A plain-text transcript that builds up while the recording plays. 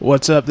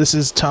What's up? This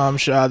is Tom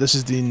Shaw. This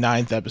is the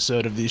 9th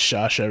episode of the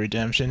Shaw Show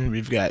Redemption.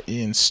 We've got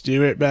Ian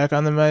Stuart back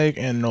on the mic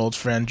and an old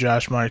friend,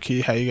 Josh Marquis.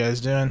 How you guys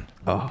doing?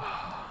 Oh,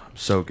 I'm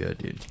so good,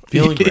 dude.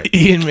 Feeling great.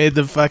 Ian made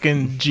the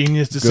fucking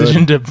genius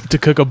decision to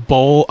cook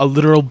a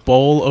literal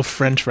bowl of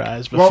French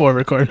fries before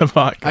recording a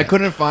podcast. I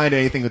couldn't find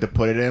anything to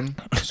put it in,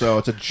 so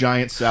it's a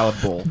giant salad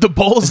bowl. The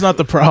bowl's not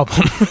the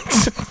problem.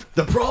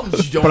 The problem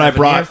is you don't have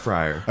an air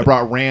fryer. I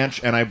brought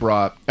ranch, and I've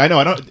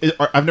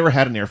never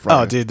had an air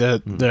fryer. Oh, dude,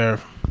 they're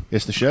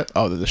It's the shit?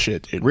 Oh, they're the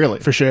shit, dude. Really?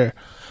 For sure.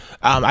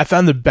 I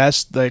found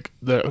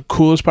the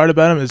coolest part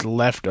about them is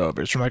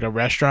leftovers from like a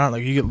restaurant.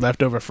 Like you get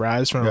leftover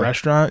fries from a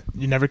restaurant.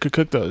 You never could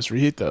cook those,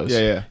 reheat those.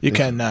 Yeah. You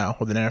can now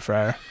with an air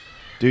fryer.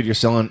 Dude, you've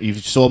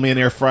sold me an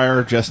air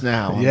fryer just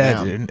now.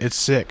 Yeah, dude, it's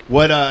sick.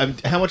 What?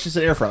 How much is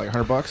an air fryer?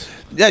 Like $100?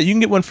 Yeah, you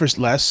can get one for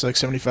less, like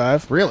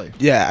 75. Really?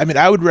 Yeah, I mean,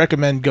 I would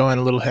recommend going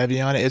a little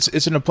heavy on it.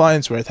 It's an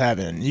appliance worth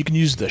having. You can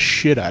use the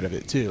shit out of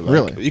it too. Like,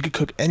 really? You could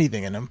cook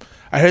anything in them.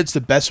 I heard it's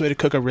the best way to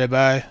cook a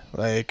ribeye.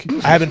 Like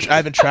I haven't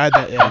tried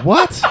that yet.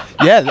 What?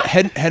 Yeah,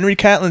 Henry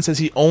Catlin says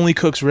he only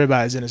cooks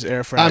ribeyes in his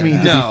air fryer. I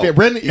mean, no.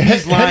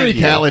 Henry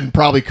Catlin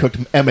probably cooked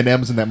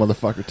M&Ms in that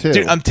motherfucker too.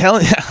 Dude, I'm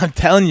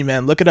telling you,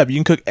 man. Look it up.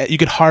 You could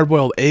hard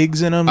boiled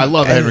eggs in them. I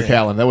love Henry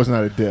Catlin. That was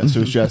not a diss. It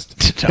was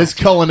just his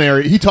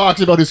culinary. He talks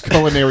about his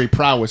culinary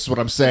prowess. Is what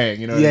I'm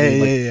saying. You know? What I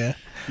mean? Yeah.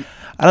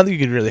 I don't think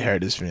you could really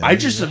hurt his feelings. I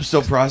just am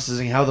still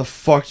processing how the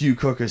fuck do you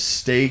cook a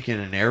steak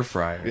in an air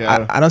fryer?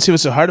 Yeah. I don't see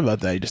what's so hard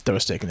about that. You just throw a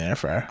steak in the air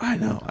fryer. I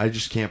know. I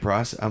just can't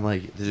process. I'm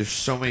like, there's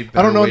so many.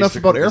 I don't know ways enough to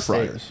about cook air a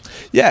steak. fryers.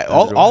 Yeah,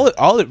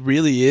 all it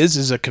really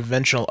is a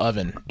conventional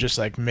oven, just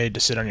like made to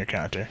sit on your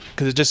counter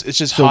because it's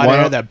just hot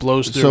air that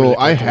blows through. So really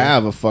I quickly.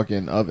 have a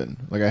fucking oven.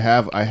 Like I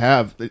have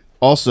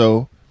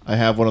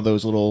one of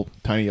those little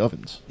tiny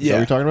ovens. Is that what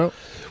you're talking about?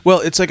 Well,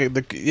 it's like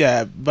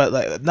but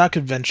like not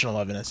conventional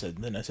oven. I said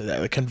that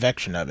like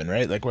convection oven,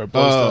 right? Like where it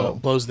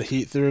blows the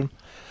heat through.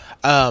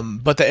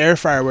 But the air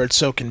fryer where it's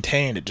so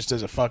contained, it just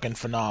does a fucking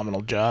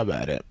phenomenal job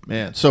at it.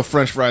 Man, so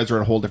French fries are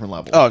at a whole different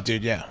level. Oh,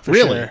 dude, yeah, for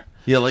really? Sure.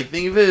 Yeah, like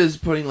think of it as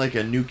putting like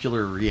a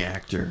nuclear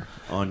reactor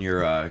on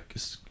your.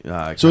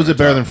 So is it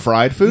better than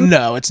fried food?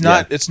 No, it's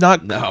not. Yeah. It's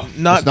not. No. It's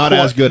not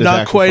as good as not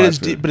actual quite fried as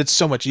food. deep, but it's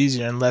so much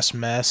easier and less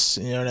mess.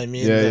 You know what I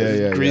mean?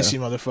 Yeah. Greasy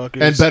motherfuckers.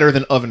 And better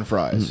than oven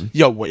fries.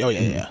 Yeah. Way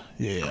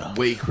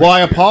crispier. Well, I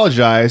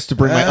apologize to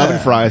bring my oven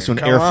fries to an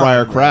air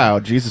fryer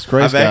crowd. Jesus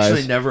Christ, I've guys.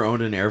 actually never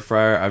owned an air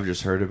fryer. I've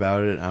just heard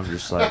about it. I'm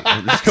just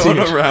going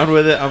around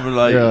with it. I'm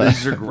like,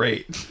 these are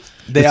great.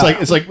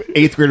 It's like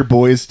 8th grader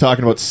boys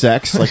talking about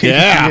sex. Like,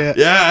 Yeah,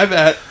 I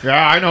bet.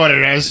 Yeah, I know what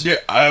it is.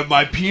 Yeah,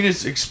 my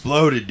penis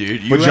exploded,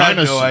 dude. You had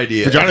no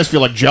idea. Vaginas feel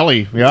like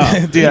jelly.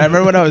 Yeah. Dude, I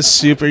remember when I was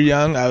super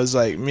young, I was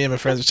like, me and my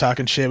friends were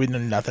talking shit. We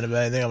didn't know nothing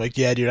about anything. I'm like,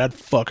 yeah, dude, I'd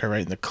fuck her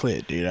right in the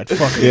clit, dude. I'd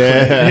fuck her.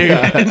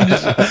 Yeah.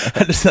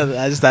 I just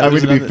thought I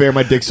mean, to be fair,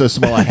 my dick's so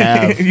small, I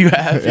have. You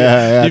have.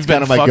 Yeah. You've It's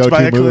been kind of my fucked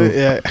by a go-to move. clit.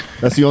 Yeah.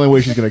 That's the only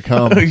way she's gonna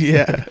come.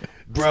 Yeah.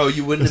 Bro,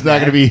 you wouldn't. It's not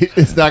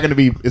gonna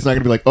be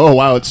like, oh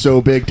wow, it's so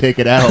big, take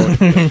it out.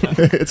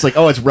 It's like,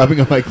 oh, it's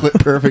rubbing on my clit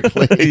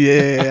perfectly.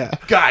 Yeah.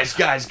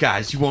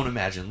 Guys, you won't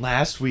imagine.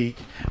 Last week,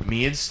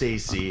 me and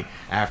Stacy,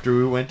 after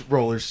we went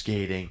roller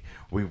skating,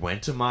 we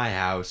went to my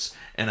house,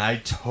 and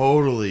I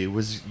totally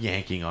was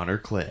yanking on her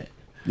clit.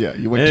 Yeah,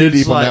 you went too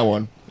deep on that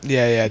one.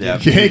 Yeah,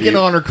 dude. Yanking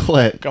on her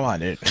clit. Come on,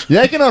 dude.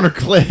 Yanking on her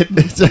clit.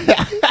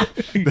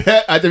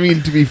 I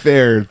mean, to be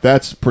fair,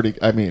 that's pretty.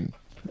 I mean,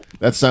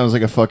 that sounds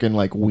like a fucking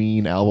like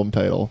Ween album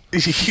title.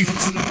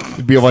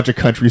 It'd be a bunch of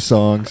country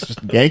songs,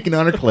 just yanking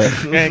on her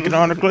clit. Yanking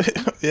on her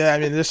clit. Yeah, I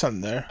mean, there's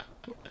something there.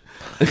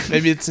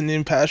 Maybe it's a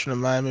new passion of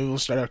mine. Maybe we'll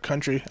start our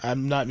country.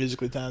 I'm not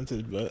musically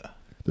talented, but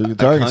The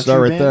guitar can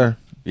start right there.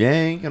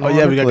 Yanking. Oh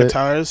yeah, we got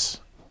guitars.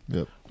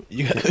 Yep.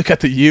 You got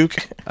the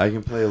uke. I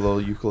can play a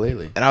little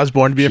ukulele. And I was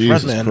born to be a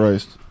front man.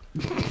 Jesus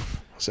Christ.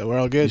 So we're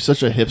all You're good.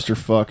 such a hipster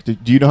fuck. Do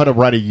you know how to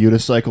ride a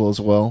unicycle as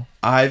well?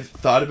 I've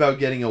thought about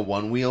getting a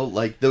one wheel,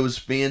 like those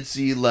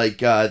fancy, like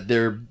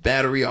they're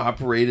battery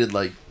operated,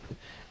 like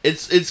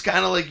it's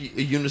kind of like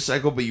a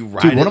unicycle, but you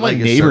ride Dude, it one of my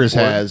like a neighbors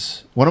surfboard.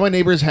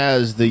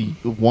 has the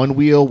one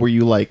wheel where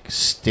you like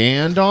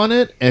stand on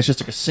it, and it's just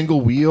like a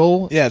single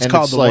wheel. Yeah, it's and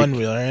called the like, one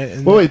wheel, right?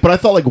 And Wait, but I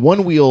thought like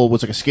one wheel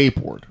was like a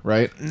skateboard,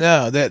 right?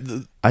 no,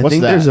 I What's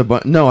think that? there's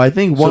a no. I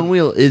think one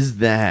wheel is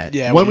that.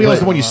 yeah, One wheel is wheel.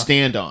 the one you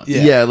stand on.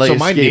 Yeah, like so a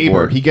my skateboard.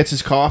 neighbor, he gets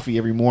his coffee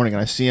every morning,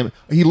 and I see him.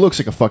 He looks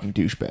like a fucking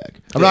douchebag.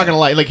 I'm not gonna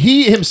lie. Like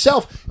he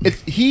himself,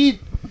 he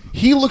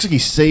looks like he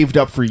saved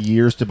up for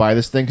years to buy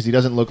this thing because he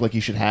doesn't look like he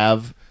should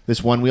have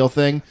this one wheel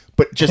thing.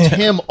 But just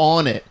him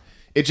on it,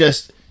 it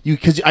just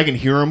because I can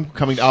hear him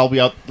coming. I'll be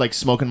out like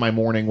smoking my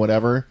morning,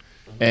 whatever,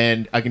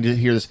 and I can just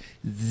hear this.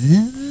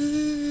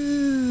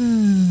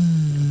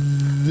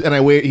 And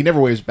I wave. He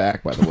never waves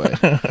back, by the way.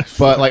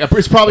 But like,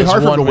 it's probably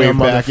hard for him to wave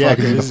back. Yeah,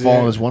 because he's gonna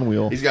fall on his one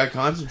wheel. He's got to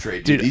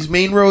concentrate, dude. These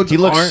main roads He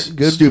looks aren't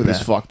good stupid for as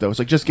that. fuck, though. It's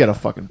like, just get a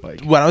fucking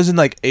bike. When I was in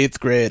like 8th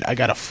grade, I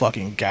got a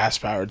fucking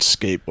gas-powered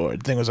skateboard.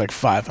 The thing was like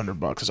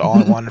 $500. It's all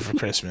I wanted for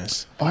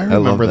Christmas. I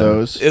remember love that.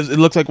 those. It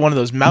looked like one of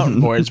those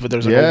mountain boards, but there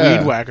was like a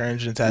weed whacker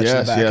engine attached to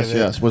the back of it.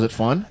 Yes. Was it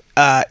fun?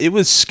 It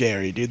was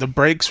scary, dude. The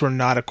brakes were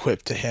not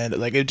equipped to handle.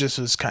 Like it just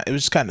was kind. It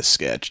was kind of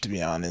sketch, to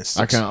be honest.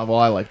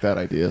 I like that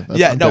idea.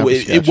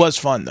 It was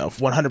fun though,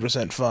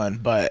 100% fun.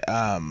 But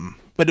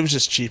it was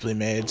just cheaply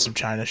made, some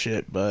China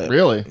shit. But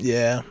really,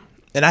 yeah.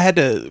 And I had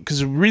to, because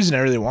the reason I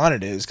really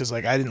wanted it is because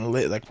like I didn't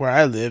live like where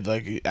I lived.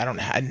 Like I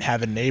didn't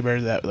have a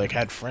neighbor that like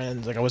had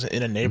friends. Like I wasn't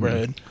in a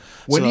neighborhood.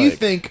 When So, do you like,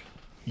 think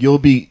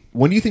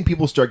when do you think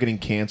people start getting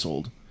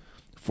canceled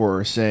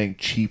for saying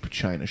cheap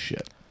China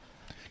shit?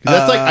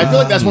 Because that's I feel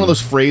like that's one of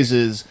those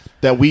phrases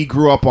that we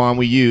grew up on.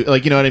 We use,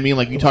 like, you know what I mean?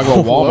 Like you talk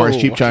about Walmart's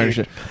cheap China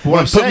shit. But what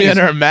I'm put saying me is,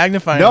 under a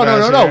magnifying no.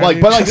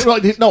 glass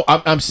here.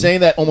 I'm saying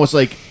that almost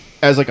like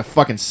as like a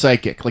fucking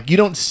psychic. Like you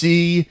don't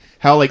see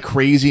how like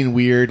crazy and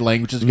weird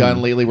language has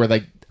gotten lately, where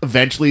like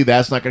eventually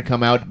that's not going to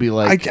come out to be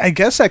like. I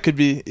guess that could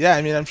be. Yeah,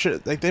 I mean, I'm sure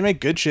like they make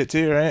good shit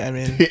too, right? I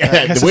mean,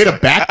 the way to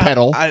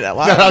backpedal.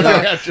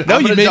 No,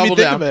 you made me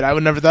think of it. I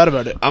would never thought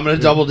about it. I'm gonna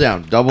double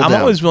down. I'm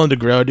always willing to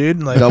grow,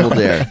 dude. Like, double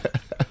dare.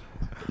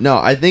 No,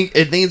 I think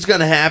it's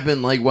gonna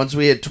happen. Like once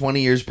we hit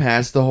 20 years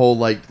past the whole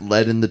like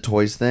lead in the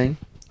toys thing.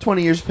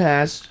 20 years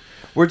past.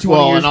 We're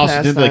 20 years and also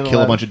past. didn't they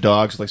kill a bunch of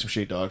dogs, like some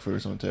shit dog food or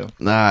something too?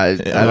 Nah, I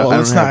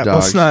don't have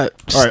dogs. Let's not.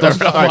 All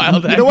right,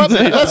 wild you know what?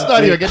 Let's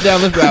not even get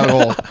down this rabbit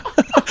hole.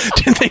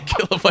 Didn't they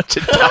kill a bunch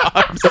of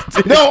dogs?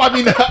 Dude? No, I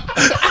mean,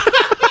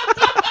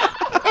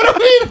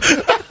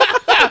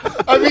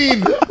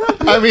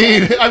 I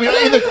mean,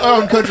 in their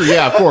own country,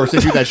 yeah, of course, they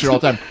do that shit all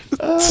the time.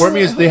 What I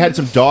mean is, they had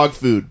some dog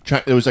food.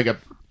 It was like a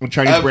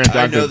Chinese brand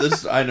dog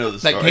food. I know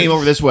this. That came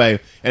over this way,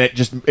 and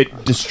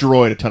it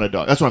destroyed a ton of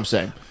dogs. That's what I'm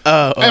saying.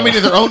 I mean,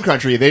 in their own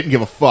country, they didn't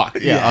give a fuck.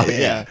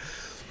 Yeah.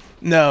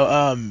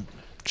 No,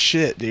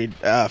 shit, dude.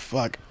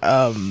 Fuck.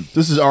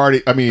 This is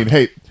already. I mean,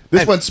 hey.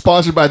 This one's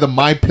sponsored by the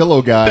My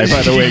Pillow guy,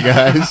 by the way,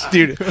 guys.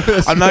 Dude,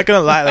 I'm not gonna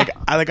lie.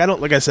 I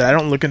don't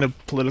look into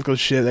political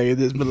shit like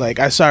this, but like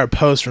I saw a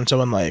post from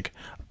someone like,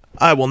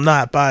 I will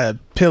not buy a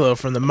pillow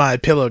from the My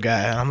Pillow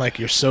guy, and I'm like,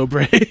 you're so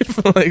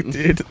brave. Like,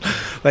 dude,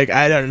 like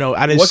I don't know.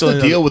 What's the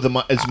deal with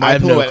is My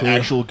Pillow an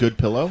actual good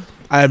pillow?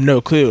 I have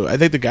no clue. I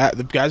think the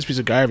guy's a piece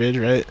of garbage,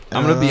 right?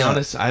 I'm gonna be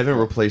honest. I haven't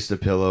replaced a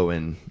pillow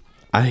in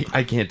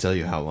I can't tell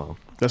you how long.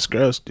 That's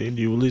gross, dude.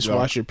 You at least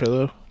wash your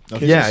pillow.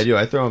 Okay. Yeah, I do.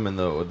 I throw them in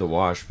the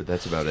wash, but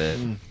that's about it.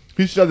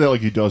 He said that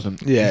like he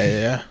doesn't.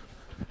 Yeah.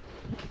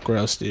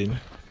 Gross, dude.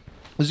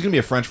 This is going to be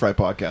a French fry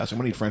podcast. I'm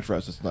going to eat French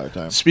fries this entire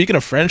time. Speaking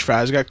of French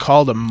fries, I got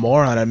called a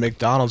moron at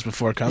McDonald's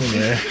before coming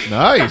here.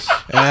 Nice.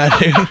 Yeah,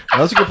 dude.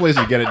 That's a good place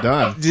to get it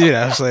done. Dude,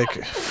 I was like,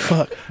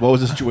 fuck. What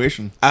was the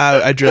situation?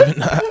 I drove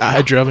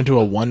into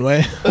a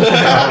one-way. Oh,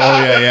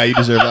 yeah, you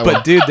deserve that one.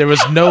 But, dude, there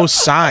was no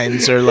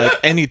signs or, like,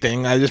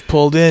 anything. I just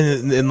pulled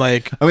in and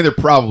like... I mean, there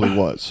probably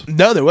was.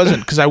 No, there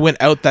wasn't, because I went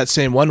out that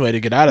same one-way to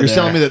get out of there. You're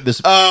telling me that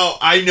this... Oh,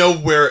 I know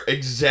where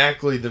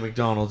exactly the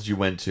McDonald's you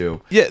went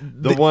to. Yeah.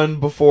 The one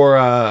before...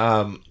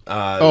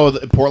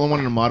 the Portland one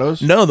in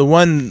Amados? No, the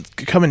one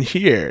coming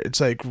here.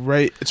 It's like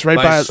it's right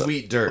by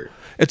Sweet Dirt.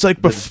 It's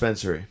like the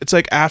dispensary. It's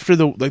like after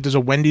there's a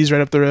Wendy's right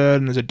up the road,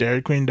 and there's a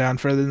Dairy Queen down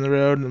further in the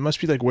road, and it must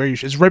be like where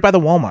it's right by the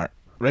Walmart,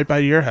 right by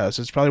your house.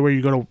 It's probably where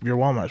you go to your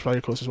Walmart. It's probably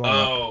your closest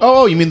Walmart.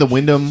 Oh, you mean the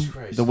Wyndham?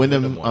 The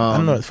Wyndham. I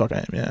don't know what the fuck I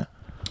am. Yeah.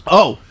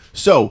 Oh,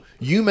 so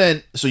you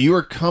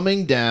were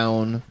coming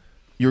down.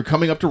 You were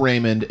coming up to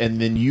Raymond, and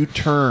then you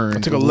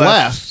turned took a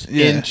left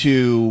yeah.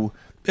 into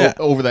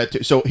over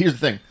that. So here's the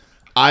thing.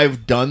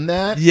 I've done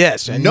that.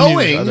 Yes, and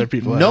other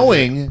people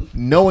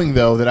knowing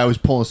though that I was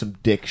pulling some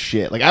dick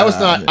shit. Like I was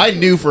not. I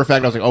knew for a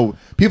fact I was like, oh,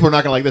 people are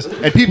not gonna like this,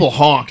 and people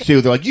honked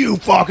too. They're like, you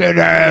fucking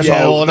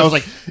asshole, and I was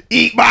like,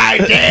 eat my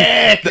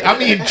dick. I'm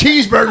eating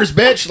cheeseburgers,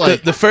 bitch.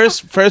 Like the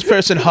first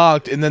person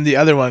honked, and then the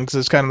other one because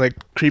it's kind of like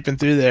creeping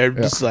through there,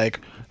 just like.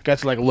 Got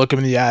to like look him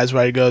in the eyes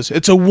while he goes,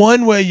 it's a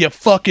one-way, you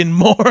fucking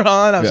moron.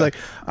 I was like,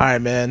 all right,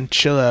 man,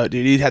 chill out,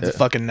 dude. He had the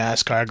fucking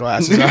NASCAR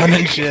glasses on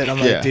and shit. I'm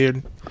like,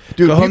 dude,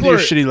 go home to your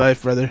shitty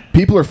life, brother.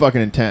 People are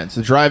fucking intense.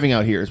 The driving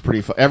out here is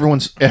pretty fun.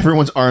 Everyone's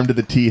armed to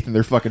the teeth in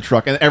their fucking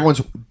truck, and everyone's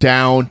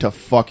down to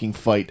fucking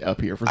fight up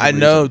here for some reason.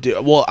 know,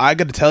 dude. Well, I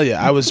got to tell you,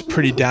 I was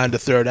pretty down to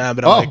throw down,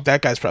 but I'm like,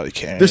 that guy's probably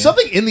carrying. There's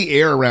something in the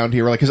air around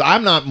here, like, because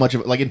I'm not much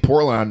of like in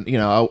Portland, you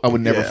know, I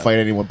would never fight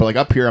anyone, but like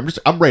up here,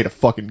 I'm ready to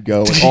fucking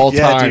go at all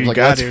times. Dude, like,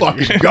 let's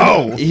fucking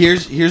go.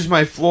 Here's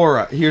my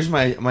fluoride. Here's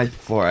my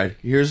fluoride.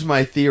 Here's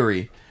my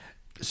theory.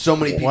 So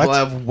many people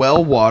have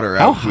well water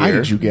out here. How high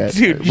did you get?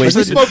 Dude, wait,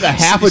 you smoked a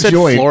half a said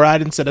joint.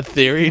 Fluoride instead of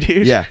theory,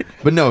 dude. Yeah,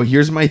 but no,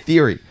 here's my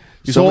theory.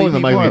 He's holding the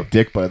mic with a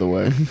dick, by the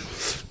way.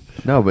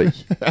 No, but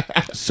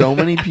so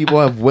many people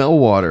have well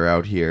water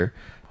out here.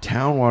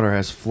 Town water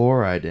has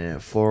fluoride in it.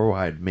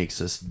 Fluoride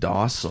makes us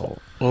docile.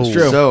 That's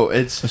true. So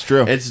That's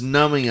true. It's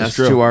numbing us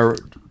to our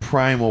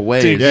primal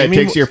ways. Dude, yeah, it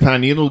takes your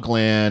pineal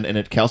gland and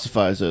it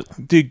calcifies it.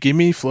 Dude, give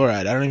me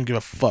fluoride. I don't even give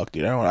a fuck,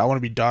 dude. I want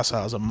to be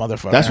docile as a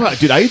motherfucker. That's why,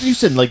 dude. I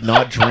used to like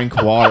not drink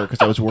water because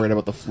I was worried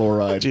about the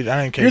fluoride. Dude,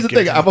 I don't care. Here's the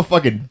thing: I'm a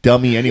fucking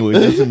dummy, anyways.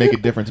 It doesn't make a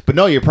difference. But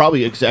no, you're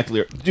probably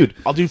exactly, dude.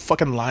 I'll do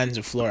fucking lines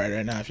of fluoride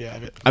right now if you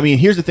have it. I mean,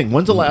 here's the thing: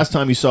 when's the last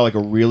time you saw like a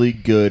really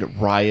good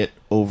riot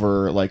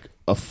over like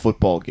a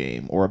football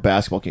game or a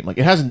basketball game. Like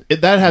that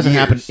hasn't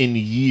happened in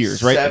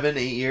years, right?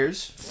 7-8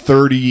 years,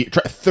 30 years,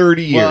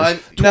 20 years.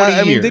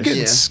 They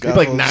get maybe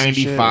like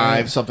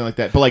 95, something like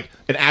that. But like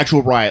an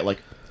actual riot, like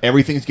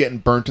everything's getting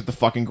burnt to the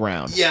fucking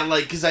ground. Yeah,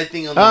 like because I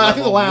think I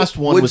think the last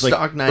one was like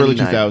Woodstock early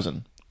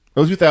 2000.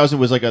 Early 2000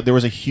 was like there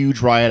was a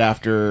huge riot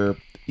after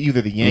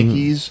either the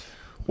Yankees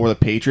or the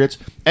Patriots,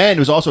 and it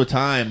was also a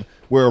time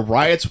where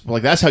riots,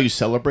 like that's how you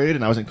celebrated,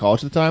 and I was in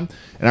college at the time,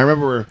 and I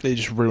remember they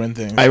just ruined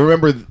things. I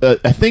remember,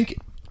 I think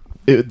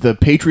the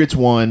Patriots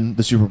won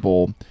the Super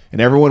Bowl, and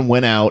everyone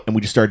went out, and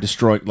we just started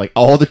destroying, like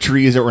all the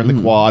trees that were in the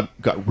quad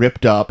got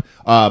ripped up.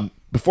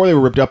 Before they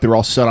were ripped up, they were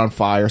all set on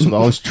fire, so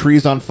all those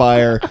trees on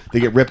fire, they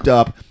get ripped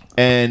up,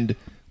 and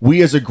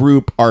we as a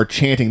group are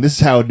chanting, this is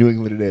how New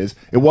England it is.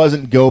 It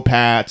wasn't go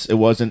Pats, it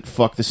wasn't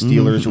fuck the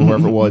Steelers or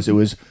whoever it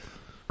was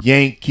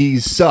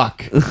Yankees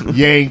suck.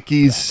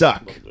 Yankees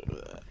suck.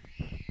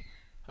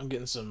 I'm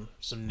getting some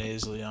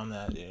nasally on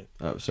that, dude.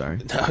 Oh, sorry.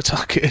 No, it's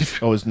all good.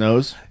 Oh, his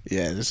nose?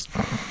 Yeah, just...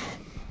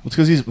 It's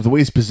because the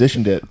way he's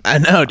positioned it. I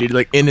know, dude.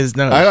 Like in his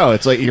nose. I know.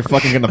 It's like you're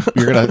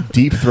gonna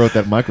deep throat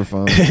that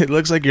microphone. It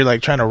looks like you're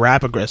like trying to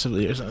rap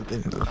aggressively or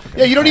something.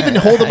 Yeah, you don't even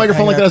hold the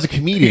microphone like that as a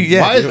comedian.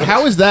 Yeah,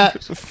 how is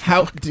that?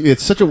 How dude,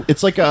 it's like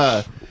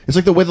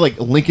the way that like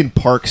Linkin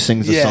Park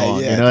sings a song.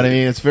 Yeah, you know what I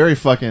mean? It's very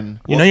fucking.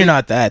 You're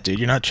not that, dude.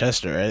 You're not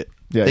Chester, right?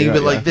 Yeah, think of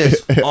it like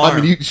this. I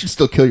mean, you should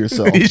still kill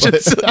yourself. You should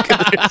still kill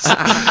yourself.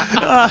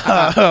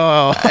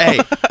 Hey,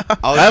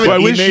 I haven't I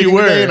eaten wish you anything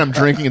were. today, and I'm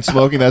drinking and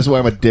smoking. That's why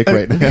I'm a dick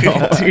right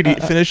now.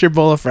 Dude, finish your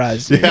bowl of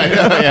fries. Dude.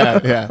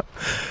 Yeah.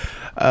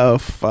 Oh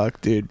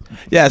fuck, dude.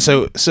 Yeah.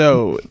 So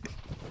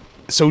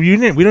we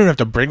don't even have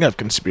to bring up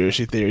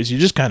conspiracy theories. You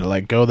just kind of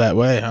like go that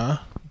way, huh?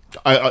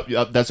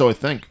 That's all I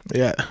think.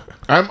 Yeah.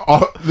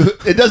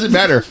 It doesn't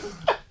matter.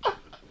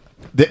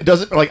 It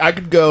doesn't like I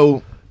could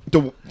go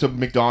to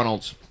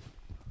McDonald's,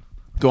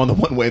 go on the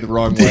one way the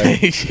wrong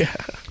way, Yeah.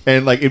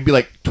 and like it'd be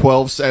like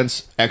 12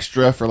 cents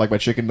extra for like my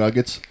chicken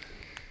nuggets,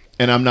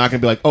 and I'm not gonna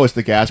be like, oh, it's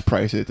the gas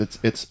price.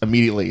 It's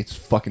immediately it's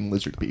fucking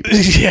lizard people.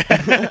 Yeah.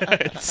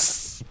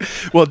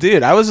 Well,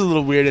 dude, I was a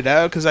little weirded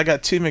out because I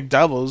got 2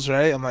 McDoubles,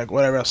 right? I'm like,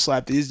 whatever, I'll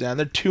slap these down.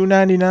 They're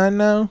 $2.99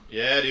 now.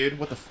 Yeah, dude.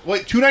 What the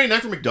wait? $2.99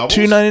 for McDoubles?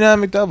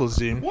 $2.99 McDoubles,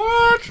 dude.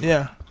 What?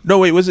 Yeah. No,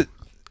 wait, was it?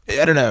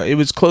 I don't know. It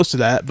was close to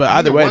that, but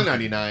either way,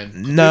 $1.99.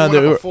 No, they they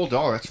were were a full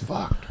 $1. That's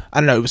fucked. I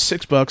don't know. It was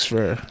 $6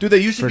 for. Dude, they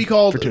used to be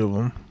called for 2 of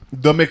them.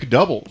 the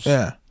McDoubles.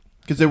 Yeah.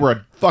 Because they were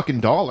a fucking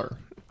 $1.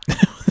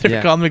 They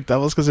were called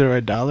McDoubles because they were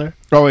 $1.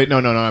 Oh wait,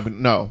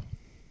 no.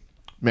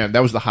 Man,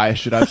 that was the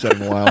highest shit I've said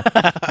in a while.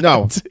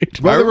 No, what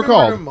they were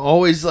called? Them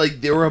always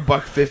like they were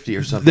 $1.50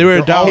 or something. They were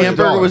 $1.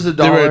 Hamburger was $1.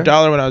 They were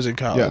 $1 when I was in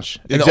college.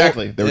 Yeah,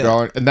 exactly. They were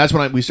 $1, and that's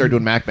when we started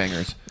doing Mac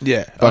Bangers.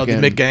 Yeah. Fucking-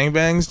 Oh, the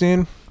McGangbangs,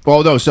 dude.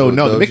 Well, no. So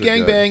no, the Those are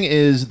McGangbang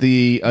is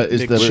the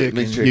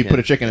McChicken. you put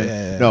a chicken in.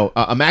 Yeah. No,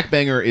 a Mac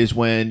Banger is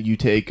when you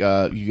take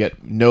you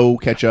get no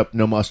ketchup,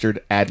 no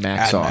mustard, add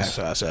Mac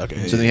sauce.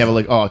 Okay. So then you have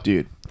like, oh,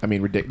 dude. I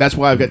mean, ridiculous. That's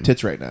why I've got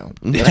tits right now.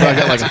 That's why I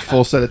got like a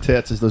full set of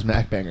tits. Is those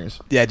Mac Bangers?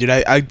 Yeah, dude.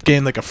 I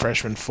gained like a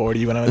freshman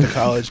 40 when I went to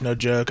college. No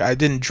joke. I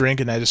didn't drink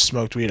and I just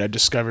smoked weed. I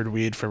discovered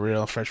weed for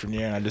real freshman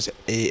year, and I just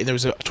ate. And there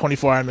was a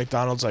 24-hour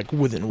McDonald's like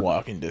within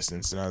walking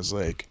distance, and I was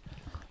like,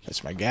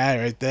 "That's my guy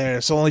right there."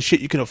 It's the only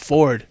shit you can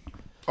afford.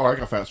 Oh, I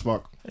got fat as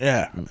fuck.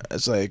 Yeah,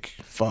 it's like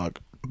fuck,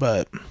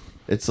 but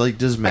It's like,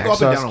 does Mac go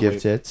up and down sauce on give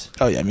weight. tits?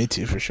 oh yeah, me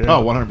too for sure.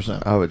 Oh,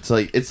 100%. Oh, it's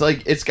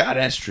got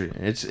estrogen.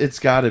 It's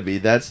got to be.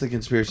 That's the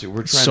conspiracy.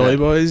 We're trying soy to,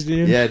 boys,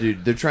 dude. Yeah,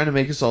 dude. They're trying to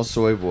make us all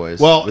soy boys.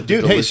 Well, with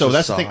dude, the hey, so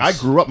delicious that's the thing. I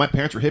sauce. grew up. My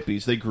parents were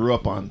hippies. I grew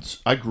up on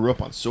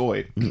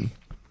soy, and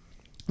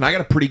I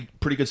got a pretty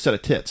good set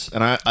of tits.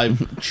 And I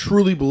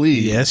truly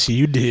believe Yes,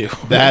 you do.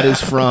 that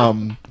is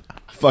from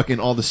fucking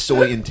all the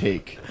soy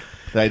intake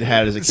that I'd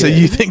had as a kid. So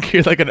you think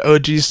you're like an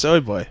OG soy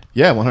boy?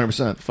 Yeah,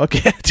 100%.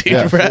 Fuck yeah, dude.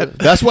 Yeah, Brad.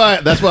 that's why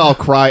I'll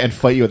cry and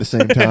fight you at the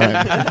same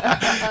time.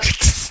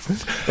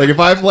 Like if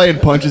I'm laying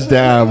punches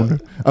down,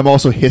 I'm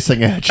also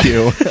hissing at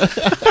you.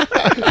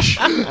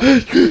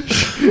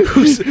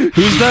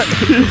 Who's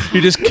that?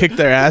 You just kick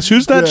their ass.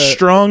 Who's that Yeah.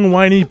 strong,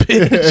 whiny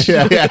bitch?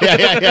 yeah. Dude,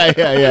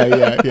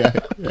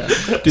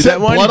 Is that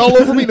blood all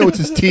over me? No, it's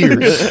his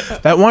tears.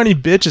 That whiny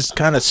bitch is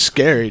kind of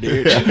scary,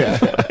 dude.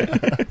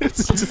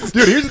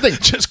 Dude, here's the thing.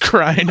 Just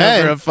crying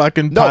And- over a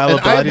fucking No, pile and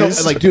of I have no,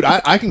 bodies. like, dude,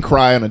 I can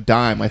cry on a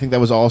dime. I think that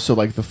was also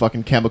like the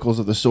fucking chemicals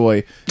of the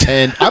soy.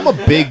 And I'm a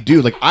big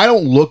dude. Like, I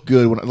don't look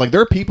good when like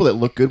there are people that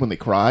look good when they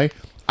cry.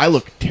 I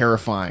look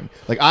terrifying.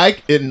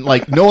 Like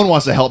no one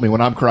wants to help me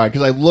when I'm crying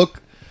because I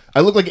look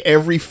like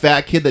every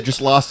fat kid that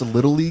just lost a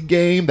little league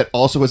game that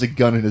also has a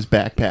gun in his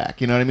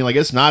backpack. You know what I mean? Like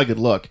it's not a good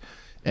look.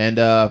 And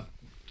I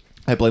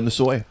blame the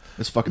soy.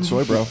 It's fucking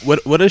soy, bro.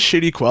 What a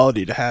shitty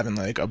quality to have in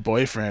like a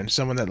boyfriend,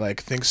 someone that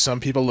like thinks some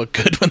people look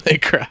good when they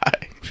cry.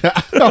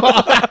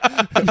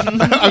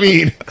 I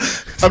mean,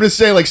 I'm just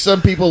saying, like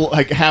some people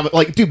like have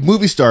like, dude,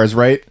 movie stars,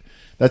 right?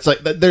 That's like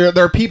there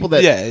are people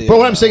that. Yeah, but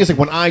what I'm saying is like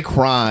when I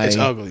cry, It's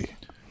ugly.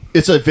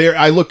 it's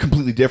I look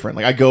completely different.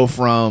 Like I go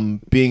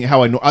from being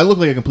how I look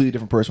like a completely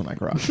different person when I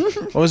cry.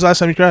 When was the last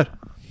time you cried?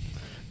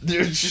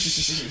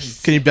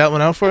 Can you bet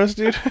one out for us,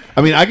 dude?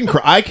 I mean,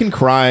 I can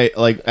cry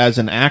like as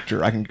an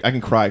actor. I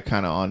can cry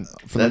kind of on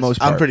for the most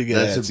part. I'm pretty good.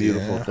 That's a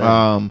beautiful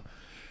thing.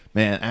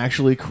 Man,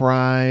 actually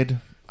cried.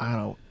 I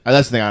don't.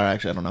 That's the thing. I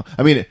don't know.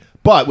 I mean,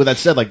 but with that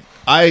said, like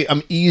I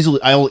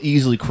will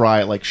easily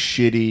cry at like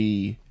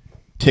shitty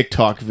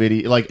TikTok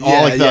video, like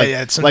all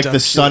like the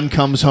sun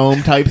comes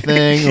home type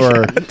thing,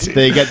 or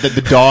they get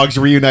the dogs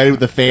reunited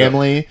with the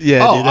family.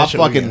 Yeah, oh, dude, I'm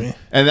fucking.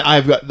 And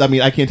I've got. I mean,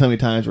 I can't tell you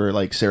times where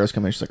like Sarah's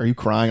coming. She's like, "Are you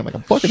crying?" I'm like,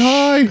 "I'm fucking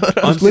high."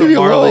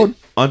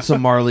 On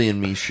some Marley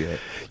and me shit.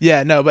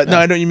 Yeah, no, but no,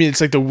 I know what you mean.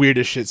 It's like the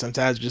weirdest shit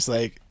sometimes. Just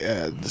like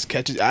just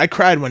catches. I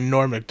cried when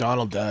Norm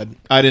Macdonald died.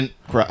 I didn't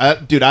cry,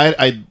 dude.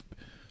 I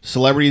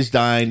celebrities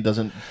dying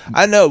doesn't.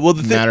 I know. Well,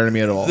 the matter to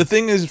me at all. The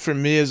thing is, for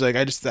me, is like I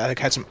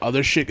had some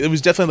other shit. It was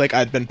definitely like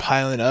I'd been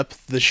piling up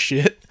the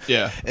shit.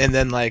 Yeah. And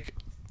then like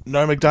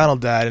Norm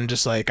Macdonald died, and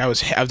just like I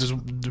was just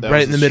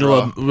right in the middle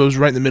of. It was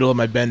right in the middle of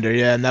my bender.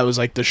 Yeah, and that was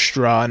like the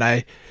straw, and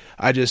I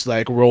just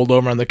like rolled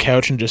over on the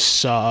couch and just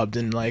sobbed,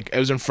 and like I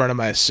was in front of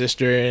my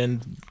sister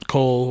and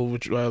Cole,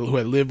 who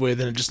I live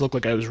with, and it just looked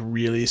like I was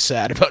really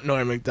sad about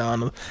Norm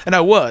Macdonald, and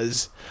I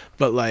was,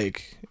 but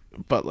like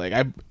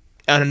I.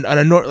 On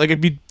a like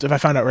if I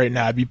found out right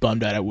now, I'd be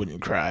bummed out. I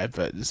wouldn't cry,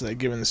 but it's like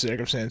given the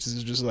circumstances,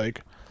 it's just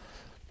like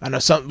I know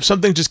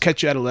something just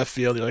catch you out of left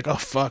field. You're like, oh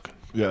fuck,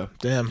 yeah,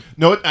 damn.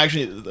 No,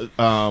 actually,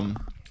 I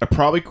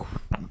probably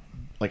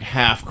like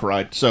half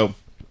cried. So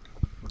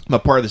I'm a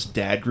part of this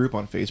dad group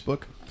on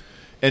Facebook,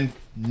 and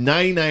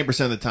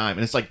 99% of the time,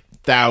 and it's like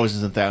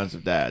thousands and thousands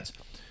of dads,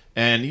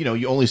 and you know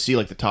you only see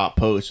like the top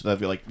posts that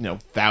have like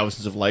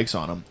thousands of likes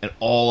on them, and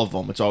all of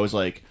them, it's always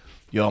like,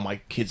 yo, my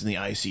kid's in the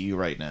ICU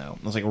right now.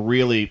 I was like,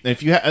 really? And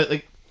if you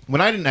like,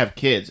 when I didn't have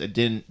kids, it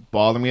didn't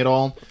bother me at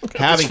all.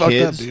 Having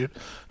kids, up,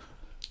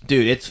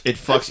 dude, it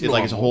fucks it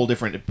like it's a whole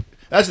different.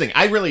 That's the thing.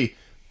 I really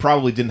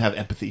probably didn't have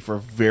empathy for a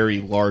very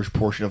large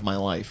portion of my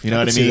life. You know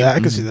what I mean? I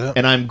can see that.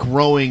 And I'm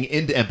growing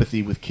into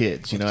empathy with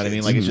kids. You know what I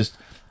mean? Like it's just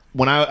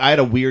when I had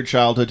a weird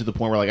childhood to the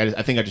point where like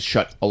I think I just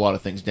shut a lot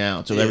of things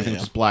down. So everything's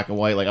just black and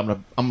white. Like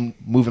I'm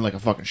moving like a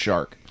fucking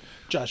shark.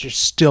 Josh, you're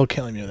still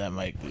killing me with that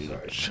mic,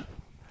 dude.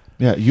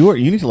 Yeah, you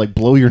need to like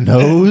blow your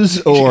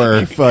nose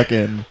or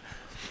fucking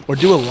or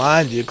do a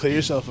line, dude. Clear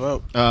yourself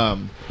up.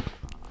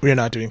 We're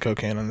not doing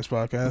cocaine on this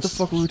podcast. What the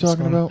fuck were we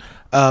talking about?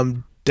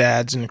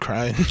 Dads and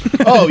crying.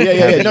 Oh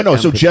yeah. No.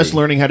 So just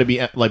learning how to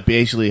be like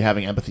basically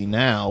having empathy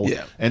now.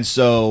 Yeah. And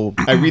so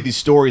I read these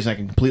stories and I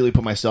can completely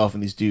put myself in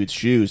these dudes'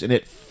 shoes, and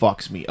it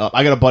fucks me up.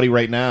 I got a buddy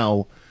right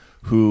now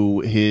who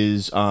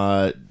his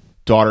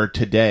daughter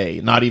today,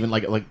 not even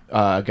like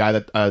a guy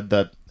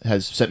that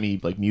has sent me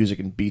like music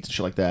and beats and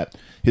shit like that.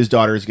 His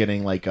daughter is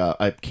getting like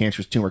a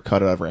cancerous tumor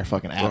cut out of her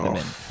fucking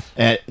abdomen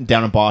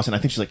down in Boston. I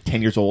think she's like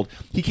 10 years old.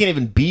 He can't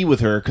even be with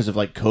her because of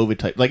like COVID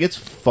type. Like it's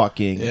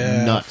fucking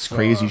nuts,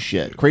 crazy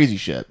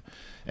shit.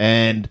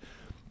 And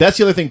that's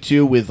the other thing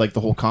too with like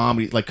the whole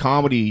comedy. Like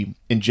comedy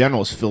in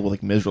general is filled with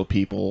like miserable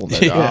people.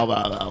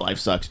 That, life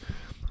sucks.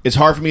 It's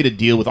hard for me to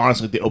deal with,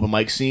 honestly, the open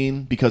mic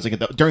scene because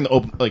like during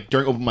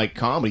open mic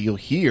comedy, you'll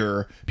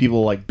hear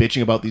people like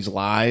bitching about these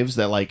lives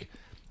that like.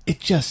 It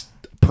just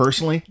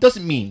personally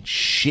doesn't mean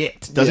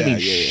shit. Doesn't mean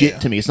shit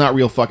to me. It's not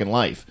real fucking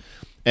life.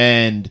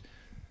 And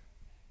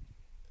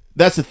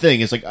that's the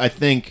thing. Is like I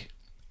think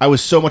I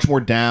was so much more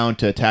down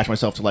to attach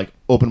myself to like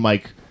open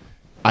mic.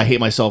 I hate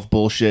myself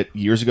bullshit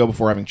years ago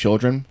before having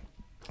children.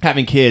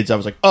 Having kids, I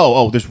was like,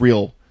 oh, there's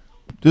real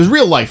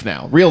life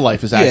now. Real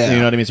life is actually, you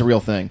know what I mean? It's a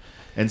real thing.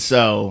 And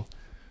so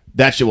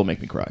that shit will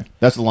make me cry.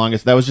 That's the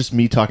longest. That was just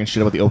me talking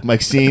shit about the open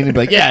mic scene and be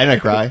like, yeah, and I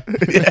cry.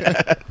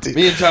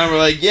 Me and Tom were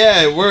like,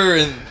 yeah, we're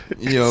in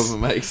the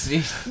open mic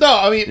scene. No,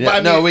 I mean,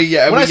 when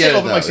I say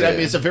open mic scene, I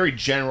mean it's a very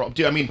general.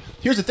 Dude, I mean,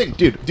 here's the thing,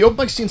 dude. The open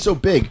mic scene's so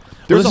big.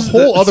 There's a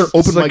whole other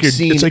open mic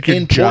scene. It's like your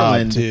in job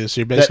Portland too. So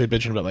you're basically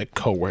bitching about like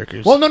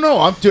coworkers. Well, no.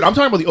 I'm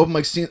talking about the open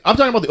mic scene. I'm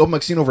talking about the open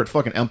mic scene over at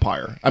fucking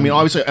Empire. I mean,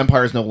 obviously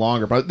Empire is no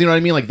longer, but you know what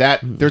I mean. Like that.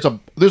 There's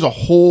a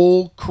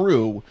whole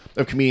crew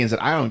of comedians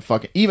that I don't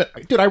fucking even.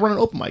 Dude, I run an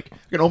open mic. I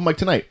got an open mic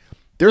tonight.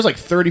 There's like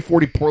 30,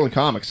 40 Portland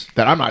comics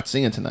that I'm not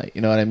seeing tonight.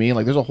 You know what I mean?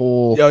 Like there's a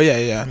whole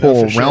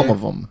whole realm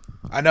of them.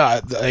 I know.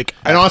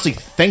 And honestly,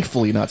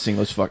 thankfully, not seeing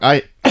those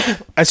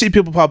I see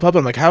people pop up. And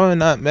I'm like, how have I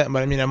not met?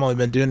 But I mean, I've only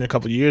been doing it a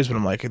couple of years. But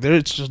I'm like,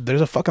 there's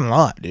a fucking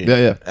lot, dude.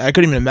 Yeah. I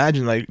couldn't even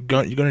imagine like you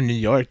go to New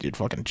York, dude.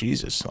 Fucking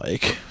Jesus,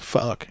 like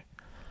fuck.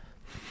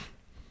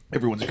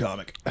 Everyone's a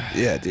comic.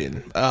 Yeah,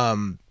 dude.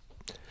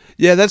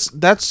 Yeah,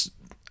 that's.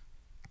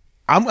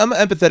 I'm an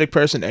empathetic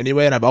person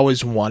anyway, and I've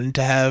always wanted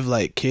to have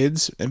like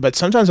kids. But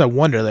sometimes I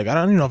wonder, like, I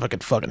don't even know if I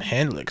could fucking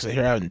handle it because I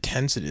hear how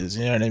intense it is.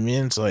 You know what I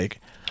mean? It's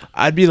like,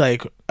 I'd be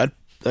like,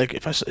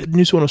 if I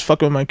knew someone was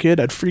fucking with my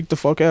kid, I'd freak the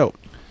fuck out.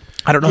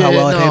 I don't know how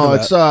well I'd handle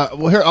that.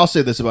 Well, here I'll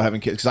say this about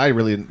having kids because I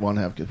really didn't want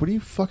to have kids. What are you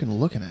fucking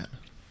looking at?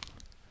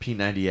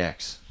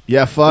 P90X.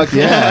 Yeah, fuck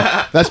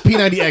yeah. That's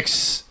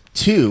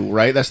P90X2,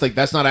 right?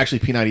 That's not actually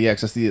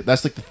P90X.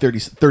 That's like the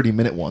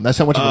 30-minute one. That's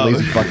how much of a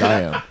lazy fuck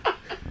I am.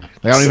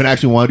 Like, I don't even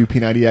actually want to do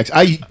P90X.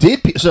 I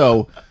did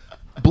so.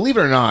 Believe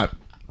it or not,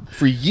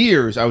 for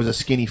years I was a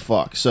skinny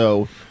fuck.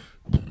 So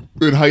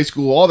in high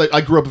school, all that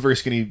I grew up a very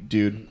skinny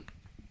dude.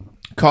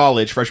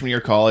 College, freshman year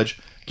of college,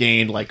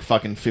 gained like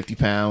fucking 50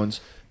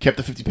 pounds. Kept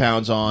the 50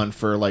 pounds on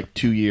for like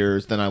 2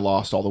 years. Then I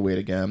lost all the weight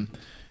again.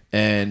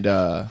 And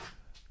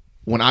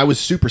when I was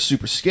super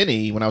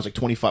skinny, when I was like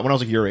 25, when I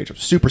was like your age, I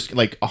was super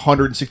like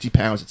 160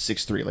 pounds at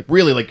 6'3". Like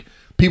really, like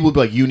people would be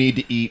like, you need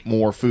to eat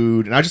more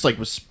food, and I just like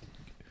was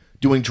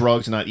doing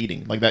drugs and not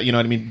eating like that. You know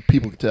what I mean?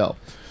 People could tell.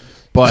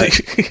 But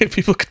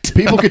people could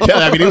tell.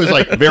 I mean, it was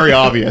like very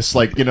obvious.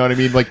 Like, you know what I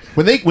mean? Like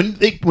when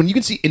you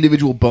can see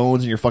individual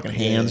bones in your fucking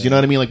hands. You know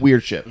what I mean? Like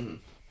weird shit.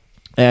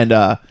 And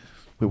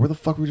wait, where the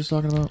fuck were we just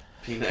talking about?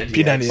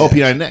 P90X. Oh,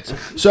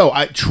 P90X. So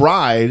I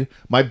tried.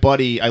 My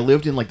buddy. I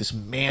lived in like this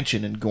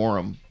mansion in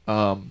Gorham.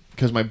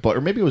 Because my buddy,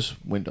 or maybe it was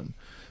Wyndham.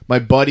 My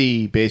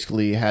buddy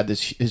basically had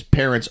this. His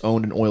parents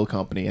owned an oil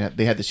company, and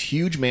they had this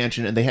huge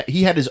mansion, and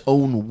he had his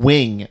own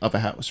wing of a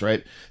house,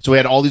 right? So he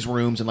had all these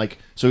rooms, and like,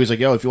 so he was like,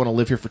 "Yo, if you want to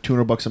live here for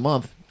 $200 a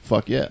month,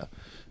 fuck yeah."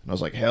 And I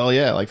was like, "Hell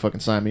yeah!" Like,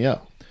 fucking sign me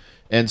up.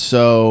 And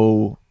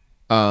so,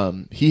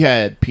 he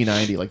had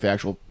P90, like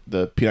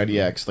the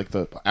P90X, like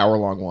the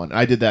hour-long one. And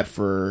I did that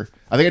for.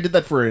 I think I did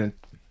that for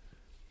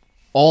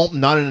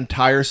not an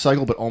entire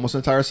cycle, but almost an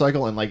entire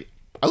cycle, and like,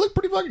 I looked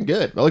pretty fucking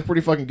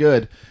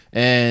good.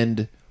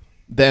 And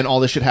then all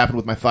this shit happened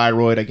with my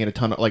thyroid. I gained a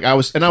ton of I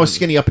was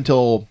skinny up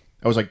until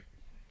I was like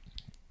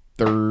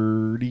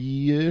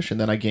 30-ish, and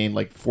then I gained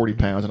like 40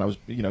 pounds, and I was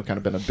kind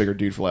of been a bigger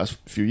dude for the last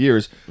few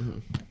years.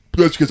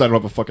 That's because I don't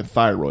have a fucking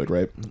thyroid,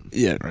 right?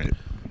 Yeah, right.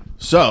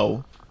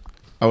 So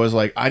I was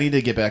like, I need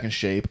to get back in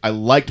shape. I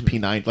liked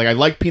P90, like I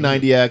liked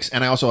P90X,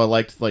 and I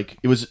liked like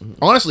it was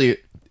honestly,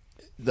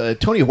 the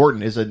Tony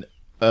Horton is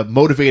a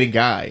motivating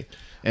guy.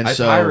 And I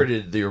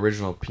pirated the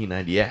original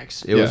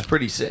P90X. It was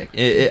pretty sick.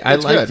 I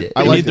liked it.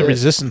 I liked the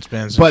resistance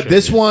bands. But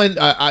this one,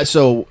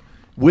 so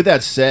with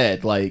that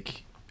said,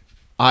 like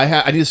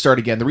I need to start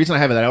again. The reason I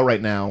have that out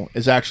right now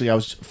is actually I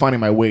was finding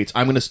my weights.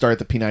 I'm going to start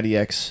the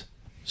P90X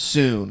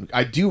soon.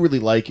 I do really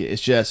like it.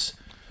 It's just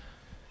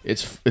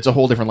it's a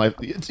whole different life.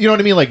 You know what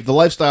I mean? Like the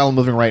lifestyle I'm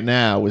living right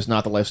now is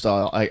not the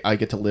lifestyle I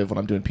get to live when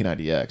I'm doing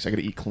P90X. I got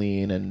to eat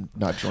clean and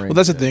not drink. Well,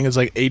 that's the thing. It's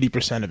like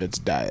 80% of it's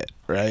diet,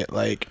 right?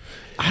 Like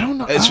I don't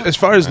know. As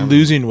far as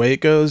losing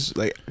weight goes,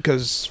 like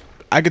because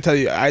I could tell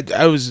you,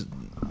 I was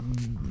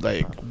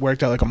like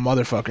worked out like a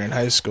motherfucker in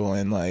high school,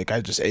 and like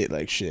I just ate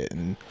like shit,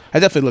 and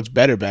I definitely looked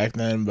better back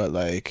then. But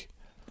like,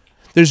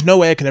 there's no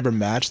way I can ever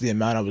match the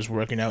amount I was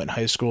working out in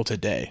high school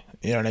today.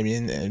 You know what I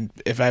mean? And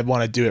if I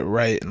want to do it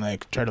right and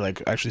like try to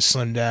like actually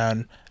slim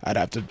down, I'd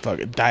have to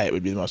fucking diet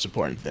would be the most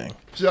important thing.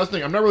 See, that's the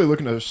thing. I'm not really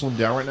looking to slim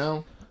down right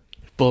now.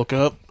 Bulk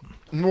up.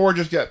 More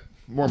just get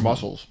more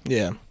muscles.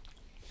 Yeah.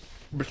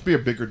 Just be a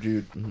bigger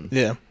dude.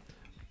 Yeah.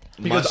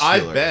 Because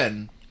I've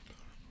been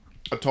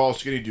a tall,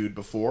 skinny dude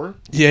before.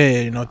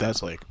 Yeah, you know what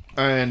that's like.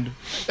 And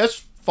that's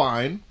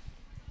fine.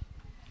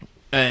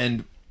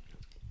 And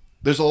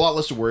there's a lot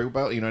less to worry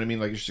about. You know what I mean?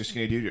 Like, you're just a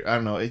skinny dude. I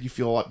don't know. You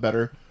feel a lot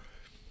better.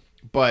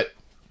 But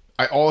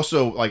I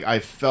also, like, I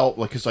felt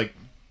like, because, like,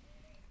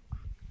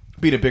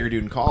 being a bigger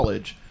dude in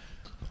college,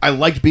 I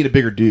liked being a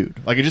bigger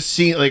dude. Like, I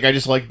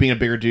just like being a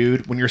bigger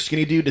dude. When you're a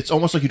skinny dude, it's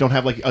almost like you don't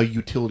have, like, a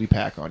utility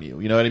pack on you.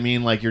 You know what I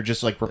mean? Like, you're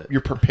just, like,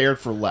 you're prepared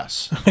for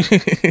less.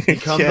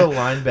 Become the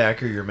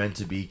linebacker you're meant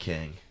to be,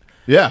 King.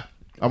 Yeah.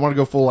 I want to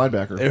go full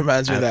linebacker. It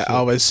reminds me of that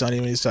Always Sunny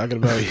when he's talking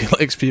about he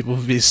likes people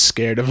to be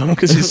scared of him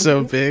because he's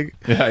so big.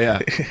 Yeah.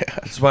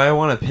 That's why I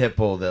want a pit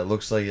bull that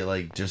looks like it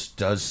like just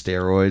does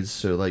steroids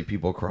so like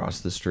people cross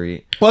the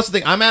street. Well, that's the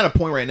thing. I'm at a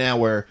point right now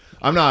where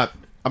I'm not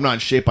in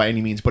shape by any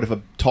means, but if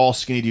a tall,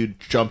 skinny dude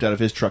jumped out of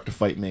his truck to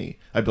fight me,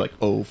 I'd be like,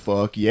 oh,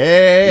 fuck,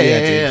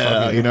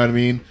 yeah. Dude, you know what I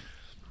mean?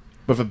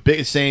 But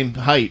if same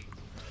height,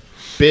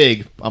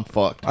 big, I'm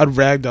fucked. I'd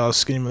ragdoll a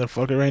skinny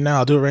motherfucker right now.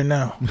 I'll do it right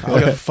now. I'll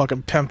get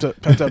fucking pent up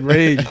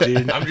rage,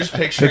 dude. I'm just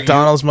picturing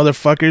McDonald's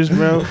motherfuckers,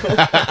 bro.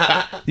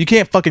 You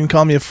can't fucking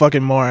call me a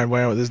fucking moron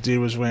wearing what this dude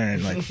was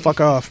wearing. Like,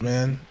 fuck off,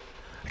 man.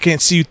 I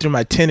can't see you through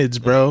my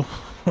tinnids, bro.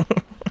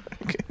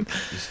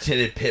 These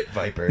tinted pit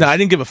vipers. No, I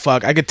didn't give a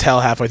fuck. I could tell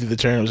halfway through the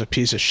turn it was a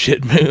piece of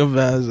shit move.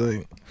 I was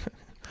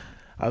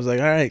like,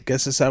 all right,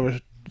 guess this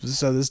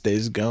is how this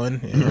day's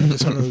going. You know,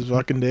 it's one of those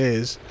fucking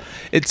days.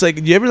 It's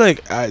like, you ever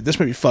like, this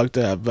might be fucked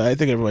up, but I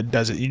think everyone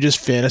does it. You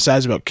just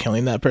fantasize about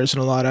killing that person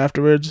a lot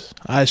afterwards.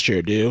 I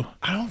sure do.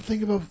 I don't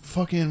think about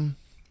fucking...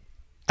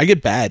 I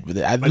get bad with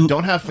it. I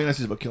don't have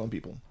fantasies about killing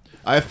people.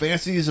 I have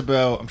fantasies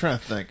about... I'm trying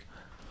to think.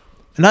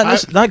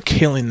 Not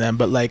killing them,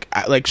 but like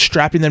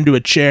strapping them to a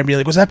chair and being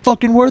like, "Was that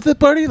fucking worth it,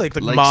 buddy?" Like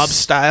mob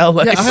style.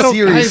 Like, yeah,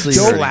 seriously,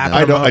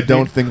 I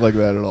don't think like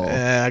that at all.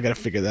 I gotta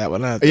figure that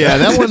one out. Yeah,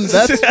 that one.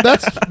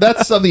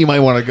 That's something you might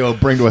want to go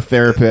bring to a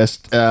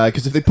therapist,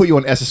 because if they put you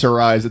on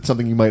SSRIs, it's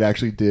something you might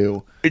actually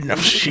do. No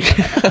shit,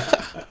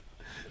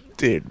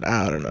 dude.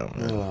 I don't know.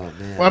 Oh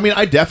man. Well, I mean,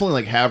 I definitely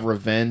like have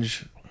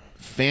revenge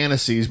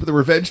fantasies, but the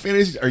revenge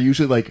fantasies are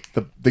usually like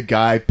the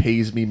guy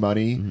pays me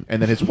money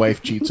and then his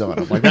wife cheats on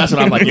him. Like, that's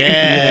what I'm like,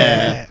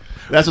 yeah.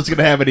 That's what's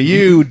gonna happen to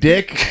you,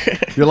 dick.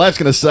 Your life's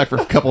gonna suck for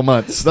a couple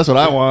months. That's what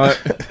I want.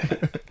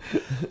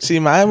 See,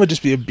 mine would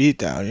just be a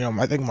beatdown. You know,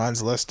 I think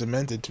mine's less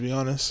demented, to be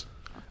honest.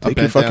 Take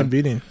your bent fucking down.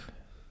 beating.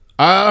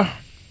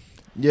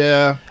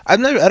 Yeah. I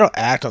don't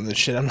act on this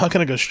shit. I'm not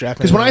gonna go strap.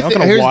 Because when I think,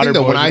 here's the thing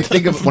though, when I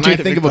think of a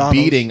beating,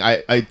 beating,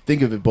 I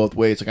think of it both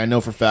ways. Like I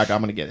know for a fact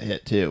I'm gonna get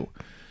hit too.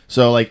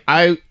 So like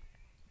I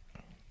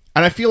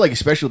feel like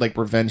especially with like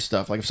revenge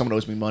stuff, like if someone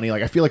owes me money,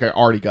 like I feel like I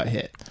already got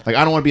hit. Like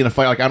I don't want to be in a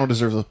fight. Like I don't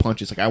deserve those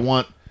punches. Like I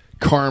want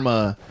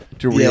karma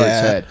to rear its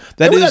head.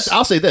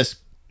 I'll say this.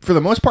 For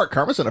the most part,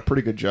 karma's done a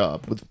pretty good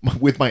job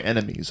with my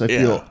enemies. I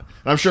feel, and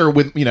I'm sure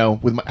with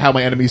how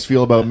my enemies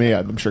feel about me,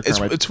 I'm sure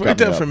karma. It's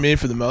worked out for me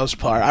for the most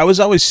part. I was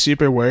always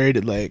super worried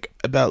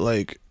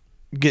about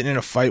getting in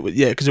a fight with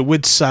because it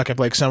would suck if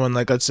like someone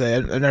like let's say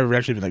I've never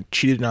actually been like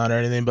cheated on or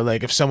anything, but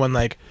like if someone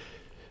like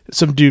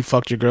some dude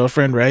fucked your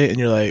girlfriend, right? And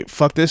you're like,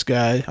 fuck this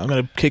guy, I'm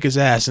gonna kick his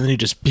ass, and then he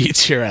just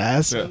beats your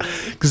ass.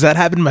 Because that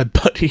happened to my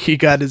buddy. He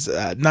got his he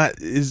got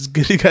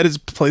his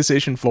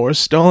PlayStation 4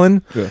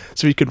 stolen.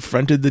 So he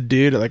confronted the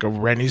dude at like a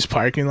Rennie's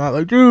parking lot,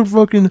 like, dude,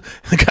 fucking.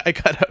 The guy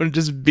got out and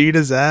just beat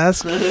his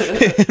ass.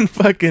 And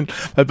fucking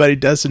my buddy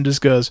Dustin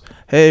just goes,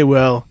 hey,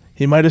 well,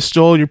 he might have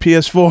stole your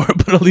PS4,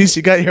 but at least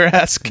you got your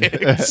ass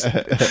kicked.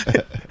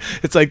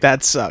 It's like,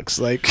 that sucks.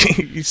 Like,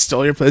 you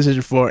stole your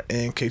PlayStation 4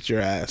 and kicked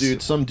your ass.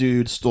 Dude, some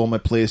dude stole my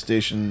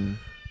PlayStation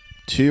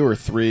 2 or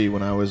 3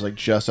 when I was like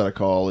just out of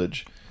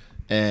college.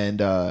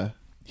 And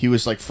he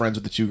was like friends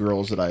with the two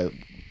girls that I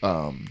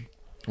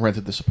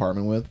rented this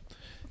apartment with.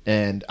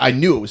 And I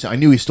knew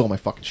he stole my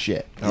fucking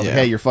shit. I was like,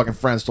 hey, your fucking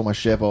friend stole my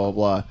shit, blah,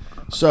 blah, blah.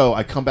 So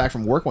I come back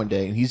from work one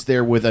day, and he's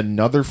there with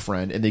another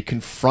friend, and they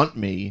confront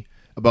me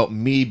about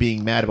me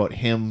being mad about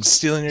him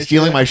stealing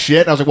my shit.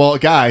 And I was like, well,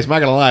 guys, I'm not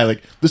gonna lie,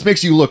 like this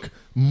makes you look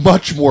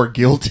much more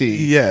guilty.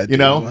 Yeah, you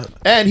know.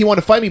 And he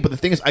wanted to fight me, but the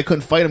thing is, I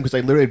couldn't fight him because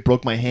I literally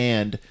broke my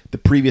hand the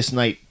previous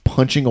night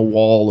punching a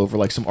wall over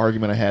like some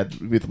argument I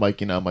had with like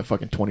my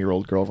fucking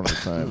 20-year-old girlfriend at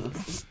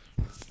the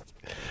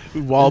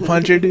time. Wall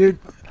puncher, dude.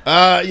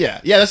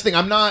 Yeah. That's the thing.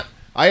 I'm not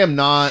a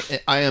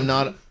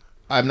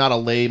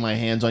lay my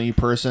hands on you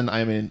person.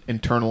 I'm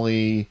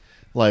internally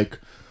like,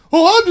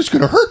 oh, I'm just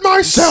gonna hurt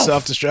myself.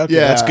 Self-destructive.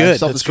 Yeah, that's good.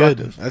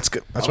 Self-destructive. That's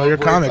good. That's why you're a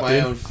comic, dude.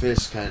 My own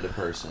fist kind of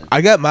person. I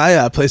got my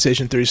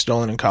PlayStation 3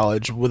 stolen in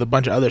college with a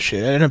bunch of other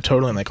shit. I ended up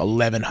totaling like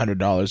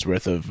 $1,100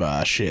 worth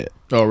of shit.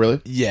 Oh,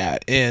 really? Yeah,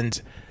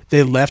 and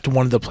they left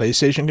one of the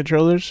PlayStation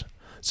controllers.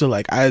 So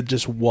like I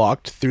just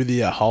walked through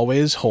the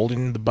hallways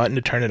holding the button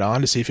to turn it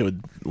on to see if it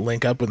would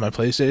link up with my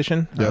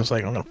PlayStation. Yeah. I was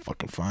like, I'm gonna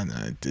fucking find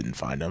that. I didn't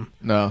find them.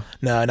 No,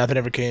 nothing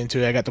ever came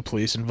to it. I got the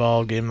police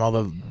involved, gave them all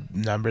the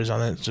numbers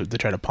on it, so they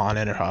tried to pawn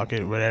it or hawk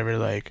it or whatever.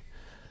 Like,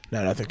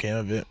 no, nothing came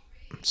of it.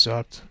 It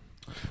sucked.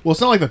 Well,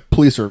 it's not like the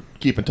police are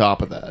keeping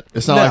top of that.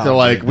 It's not like they're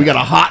like, we got a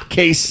hot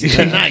case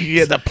tonight.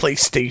 Yeah, the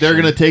PlayStation. They're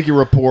going to take your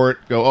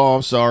report, go, oh,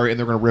 I'm sorry, and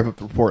they're going to rip up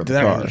the report in the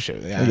car.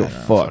 Yeah, I don't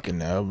fucking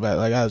know. But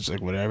like, I was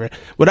like, whatever.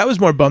 What I was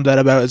more bummed out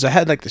about is I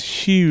had like this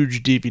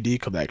huge DVD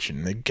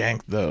collection. They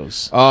ganked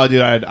those. Oh,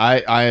 dude,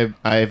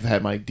 I've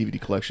had my DVD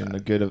collection, a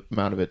good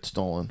amount of it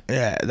stolen.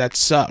 Yeah, that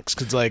sucks.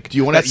 Because like, do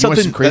you want that's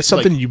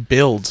something you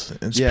build.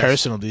 It's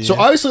personal to you. So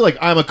obviously, like,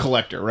 I'm a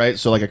collector, right?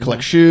 So like, I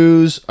collect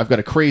shoes. I've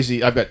got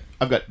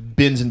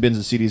bins and bins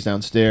of CDs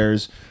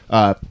downstairs.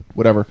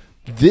 Whatever.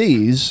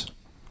 These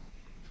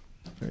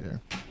right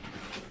there. I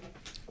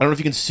don't know if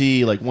you can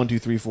see like 1, 2,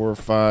 3, 4,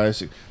 5,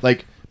 6,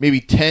 like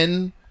maybe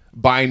 10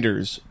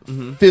 binders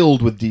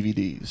filled with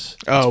DVDs.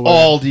 Oh,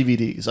 all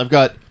DVDs. I've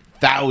got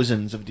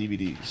thousands of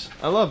DVDs.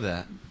 I love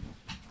that.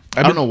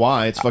 I don't know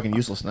why. It's fucking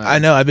useless now. I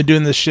know. I've been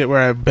doing this shit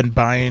where I've been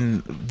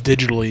buying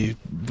digitally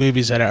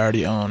movies that I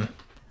already own.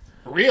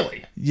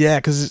 Really? Yeah,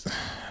 because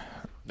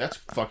that's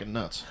fucking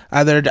nuts.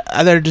 Either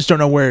I just don't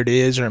know where it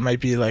is, or it might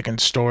be like in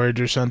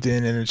storage or something,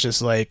 and it's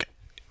just like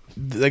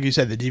you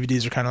said, the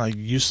DVDs are kind of like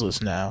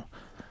useless now.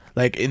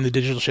 Like in the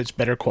digital shit's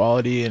better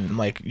quality, and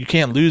like you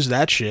can't lose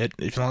that shit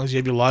as long as you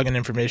have your login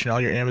information.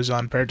 All your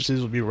Amazon purchases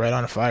will be right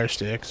on a Fire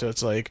Stick. So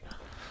it's like,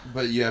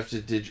 but you have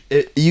to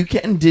you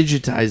can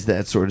digitize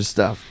that sort of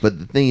stuff, but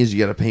the thing is, you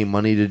got to pay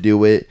money to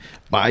do it,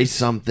 buy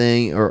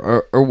something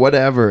or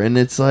whatever, and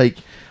it's like,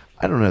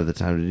 I don't have the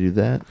time to do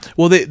that.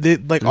 Well, they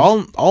like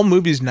all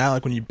movies now,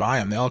 like when you buy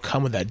them, they all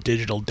come with that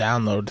digital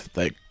download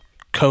like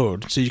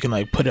code, so you can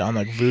like put it on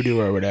like Vudu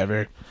or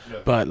whatever. Yeah.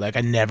 But like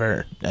I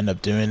never end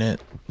up doing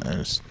it.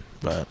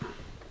 But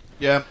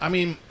yeah, I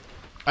mean,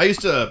 I used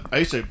to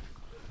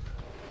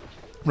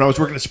when I was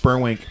working at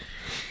Spurwink,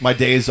 my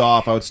days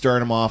off, I would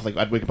start them off like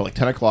I'd wake up at like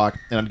 10 o'clock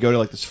and I'd go to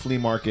like this flea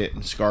market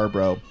in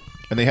Scarborough,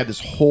 and they had this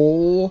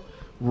whole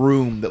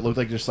room that looked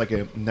like just like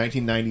a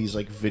 1990s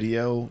like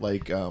video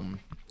like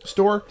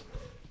store,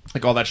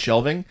 like all that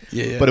shelving.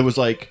 Yeah. But it was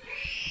like,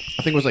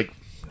 I think it was like,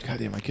 God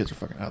damn, my kids are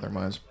fucking out of their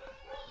minds.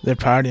 They're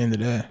partying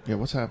today. Yeah,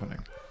 what's happening?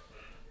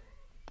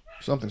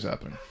 Something's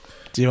happening.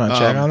 Do you want to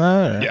check on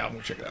that? Or? Yeah, I'm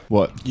gonna check it out.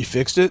 What? You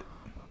fixed it?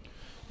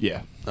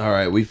 Yeah. All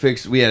right, we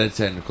had a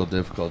technical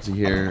difficulty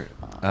here.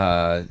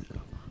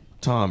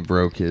 Tom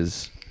broke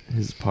his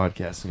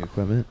podcasting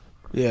equipment.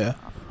 Yeah,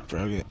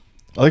 broke it.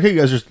 I like how you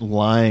guys are just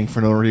lying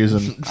for no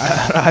reason.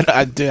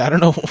 I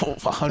don't know.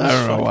 I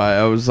don't know why.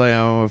 I was like,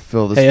 I want to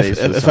fill the Hey, space.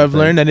 if I've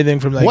learned anything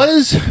from like what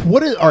is?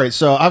 All right,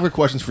 so I've got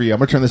questions for you. I'm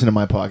gonna turn this into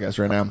my podcast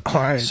right now.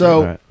 All right. So.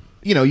 All right.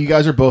 You know, you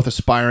guys are both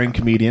aspiring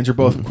comedians. You're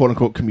both quote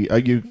unquote you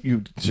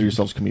consider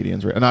yourselves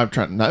comedians, right? And I'm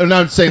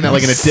not saying that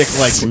like in a dick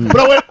like.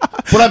 But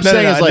what I'm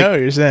saying is like, I know what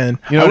you're saying.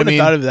 You know I what I wouldn't mean?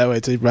 have thought of it that way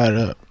until you brought it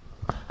up.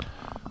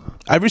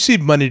 I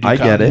received money to do I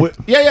get comedy. it.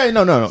 Yeah,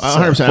 no,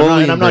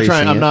 100%. I'm not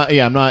trying. embracing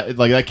I'm not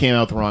like that came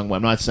out the wrong way.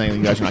 I'm not saying that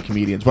you guys are not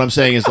comedians. What I'm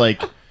saying is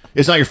like,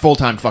 it's not your full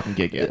time fucking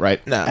gig yet,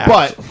 right? No.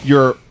 But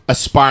you're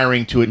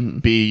aspiring to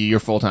it be your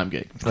full time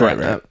gig.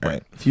 Correct.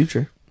 Right.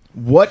 Future.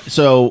 What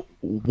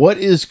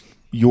is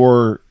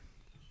your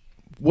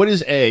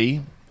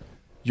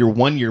your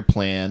 1 year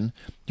plan,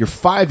 your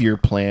 5 year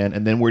plan,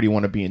 and then where do you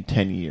want to be in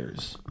 10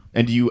 years?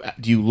 And do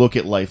you look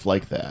at life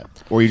like that,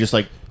 or are you just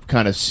like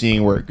kind of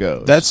seeing where it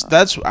goes?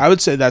 That's I would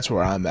say that's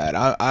where I'm at.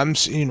 I'm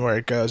seeing where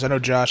it goes. I know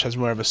Josh has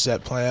more of a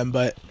set plan,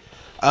 but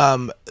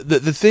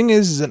the thing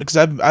is because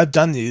I've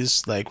done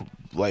these like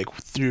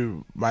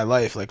through my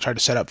life, like tried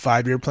to set up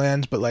 5 year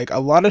plans, but like a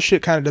lot of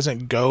shit kind of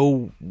doesn't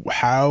go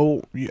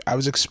how I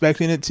was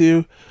expecting it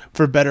to,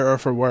 for better or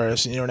for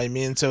worse. You know what I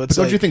mean? So it's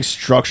But don't like, you think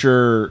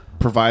structure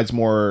provides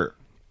more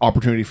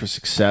opportunity for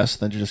success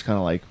than just kind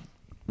of like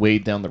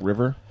wade down the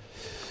river?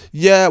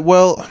 yeah,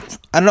 well,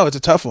 I don't know. It's a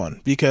tough one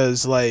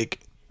because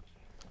like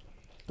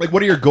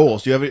What are your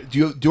goals?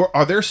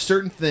 Are there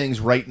certain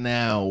things right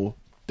now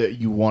that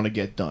you want to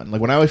get done?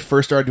 Like when I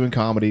first started doing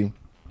comedy,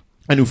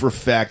 I knew for a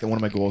fact that one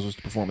of my goals was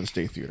to perform in the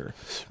State Theater.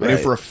 I knew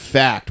Right. for a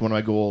fact one of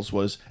my goals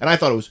was, and I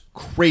thought it was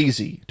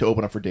crazy to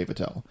open up for Dave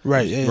Attell.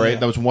 Right, yeah, right. yeah.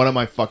 That was one of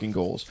my fucking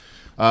goals.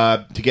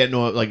 To get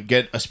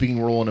get a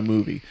speaking role in a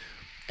movie.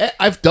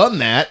 I've done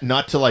that,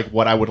 not to like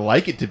what I would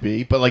like it to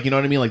be, but like you know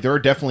what I mean. Like there are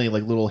definitely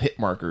like little hit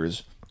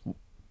markers.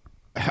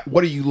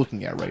 What are you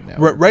looking at right now?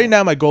 Right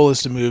now, my goal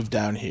is to move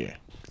down here,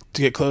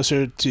 to get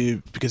closer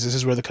to, because this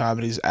is where the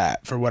comedy's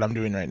at for what I'm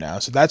doing right now.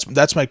 So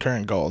that's my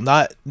current goal.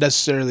 Not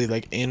necessarily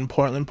like in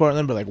Portland,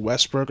 but like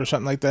Westbrook or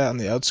something like that on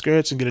the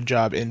outskirts, and get a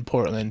job in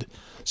Portland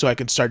so I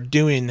could start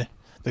doing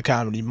the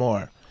comedy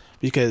more.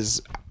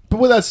 Because But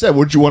with that said,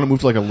 would you want to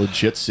move to like a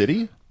legit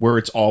city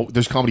where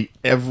there's comedy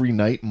every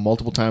night,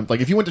 multiple times? Like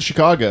if you went to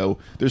Chicago,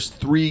 there's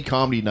 3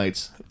 comedy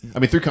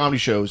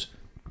shows,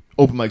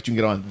 open mics you can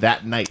get on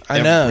that night.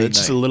 I know every it's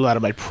just a night. little out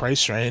of my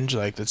price range.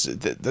 Like that's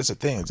the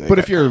thing. It's like, But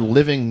if you're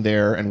living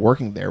there and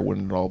working there,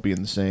 wouldn't it all be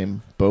in the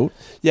same boat?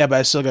 yeah, but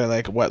I still gotta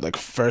like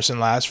first and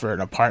last for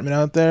an apartment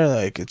out there.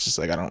 Like it's just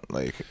like I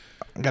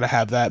gotta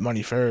have that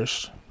money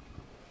first.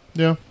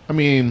 Yeah, I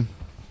mean,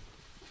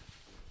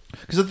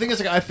 because the thing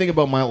is, like, I think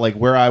about my like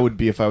where I would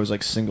be if I was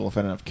like single, if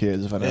I didn't have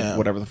kids, if I didn't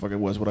whatever the fuck it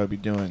was, what I'd be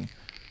doing.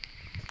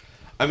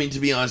 I mean,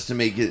 to be honest, to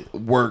make it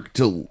work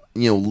to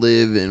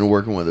live and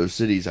work in one of those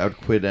cities, I would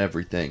quit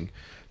everything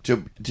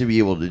to be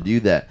able to do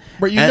that.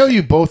 But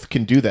you both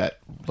can do that,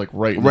 like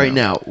right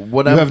now.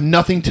 What you I have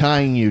nothing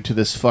tying you to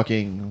this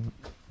fucking.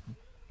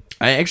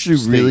 I actually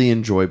state. really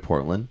enjoy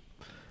Portland.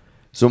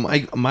 So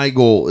my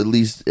goal, at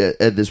least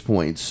at this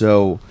point,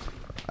 so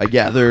I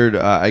gathered,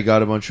 I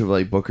got a bunch of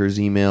like bookers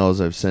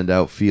emails. I've sent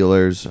out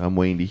feelers. I'm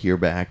waiting to hear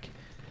back.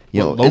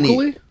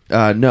 Locally?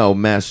 No,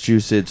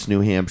 Massachusetts,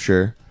 New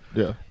Hampshire.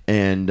 Yeah.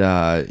 And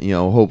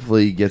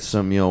hopefully get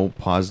some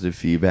positive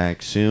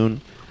feedback soon.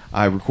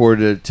 I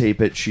recorded a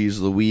tape at Cheese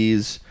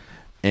Louise,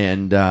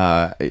 and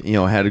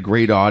had a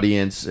great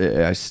audience.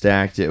 I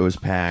stacked it; was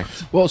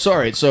packed. Well,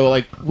 sorry. So,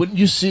 like, when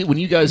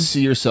you guys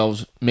see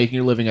yourselves making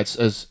your living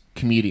as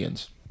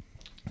comedians,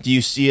 do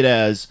you see it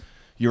as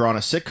you're on a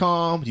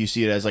sitcom? Do you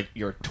see it as like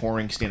you're a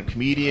touring stand-up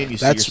comedian?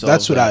 That's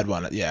what I'd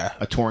want. Yeah,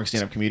 a touring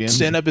stand-up comedian.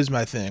 Stand-up is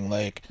my thing.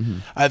 Like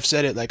I've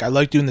said it. Like I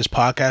like doing this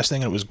podcast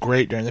thing, and it was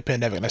great during the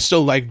pandemic, and I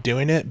still like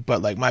doing it.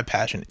 But like my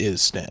passion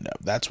is stand-up.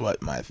 That's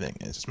what my thing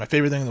is. It's my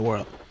favorite thing in the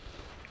world.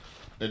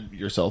 And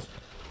yourself?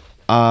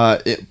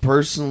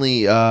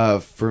 Personally,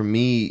 for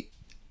me,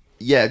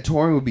 yeah,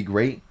 touring would be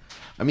great.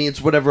 I mean,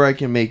 it's whatever I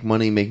can make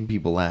money making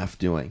people laugh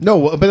doing.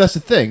 No, but that's the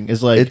thing.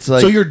 It's like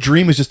so your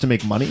dream is just to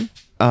make money?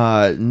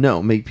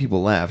 No, make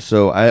people laugh.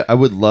 So I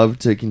would love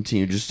to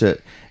continue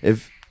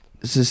if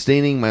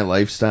sustaining my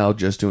lifestyle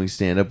just doing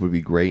stand-up would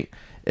be great.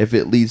 If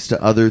it leads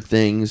to other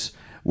things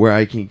where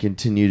I can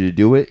continue to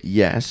do it,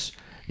 yes.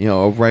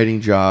 A writing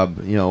job,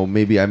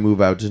 maybe I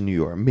move out to New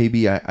York.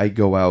 Maybe I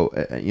go out,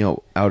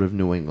 out of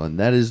New England.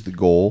 That is the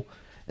goal.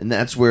 And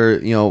that's where,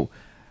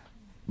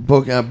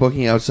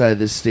 booking outside of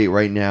this state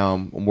right now,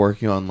 I'm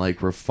working on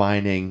like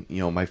refining,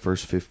 my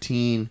first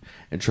 15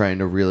 and trying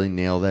to really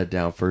nail that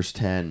down, first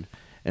 10,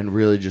 and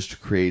really just to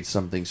create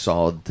something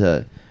solid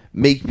to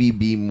make me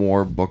be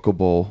more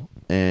bookable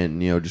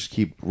and just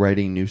keep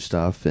writing new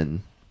stuff.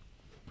 And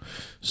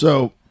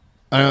so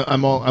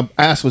I'm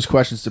asked those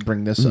questions to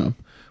bring this up.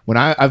 When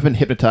I've been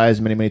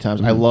hypnotized many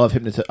times, I love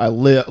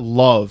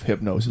love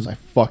hypnosis. I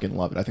fucking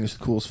love it. I think it's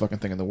the coolest fucking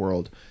thing in the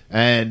world.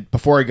 And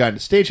before I got into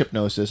stage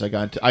hypnosis,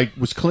 I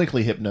was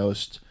clinically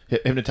hypnotized.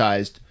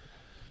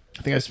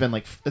 I think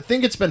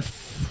it's been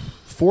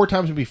 4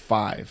 times, maybe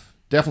 5,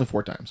 definitely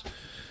 4 times.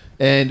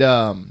 And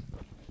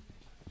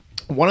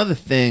one of the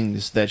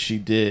things that she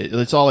did,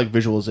 it's all like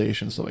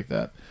visualization stuff like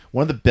that.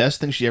 One of the best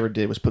things she ever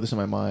did was put this in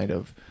my mind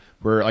of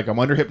where like I'm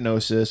under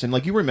hypnosis and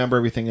like you remember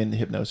everything in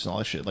hypnosis and all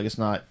that shit. Like it's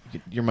not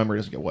your memory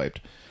doesn't get wiped.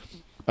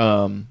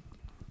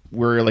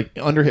 We're like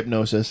under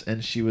hypnosis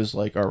and she was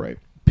like, all right,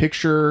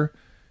 picture,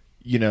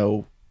 you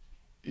know,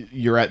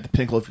 you're at the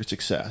pinnacle of your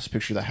success.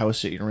 Picture the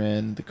house that you're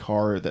in, the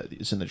car that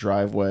is in the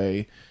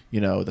driveway, you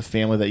know, the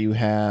family that you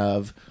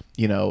have,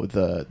 you know,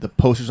 the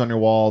posters on your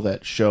wall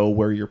that show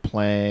where you're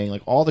playing,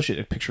 like all the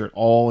shit. Picture it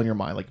all in your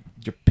mind, like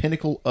your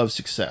pinnacle of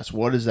success.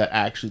 What does that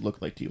actually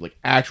look like to you? Like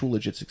actual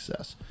legit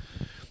success.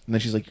 And then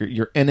she's like,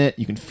 you're in it.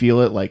 You can feel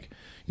it. Like,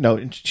 you know,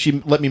 and she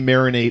let me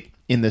marinate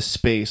in this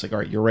space. Like, all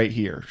right, you're right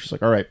here. She's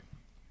like, all right,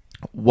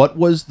 what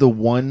was the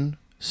one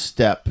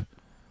step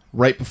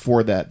right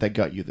before that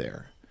got you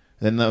there?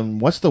 And then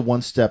what's the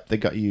one step that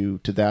got you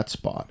to that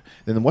spot?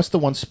 And then what's the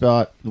one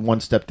step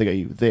that got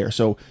you there?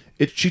 So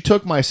she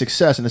took my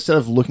success, and instead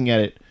of looking at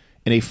it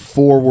in a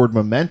forward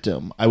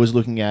momentum, I was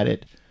looking at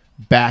it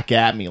back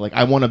at me. Like,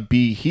 I want to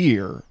be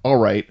here. All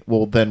right,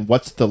 well, then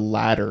what's the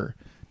ladder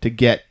to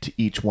get to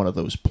each one of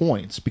those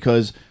points?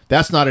 Because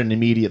that's not an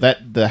immediate...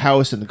 the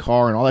house and the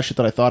car and all that shit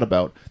that I thought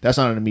about, that's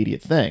not an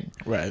immediate thing.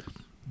 Right.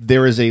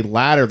 There is a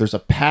ladder. There's a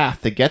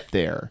path to get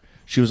there.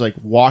 She was like,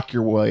 walk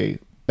your way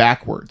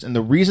backwards. And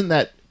the reason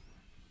that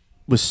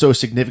was so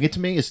significant to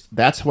me is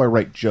that's how I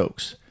write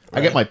jokes. Right.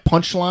 I get my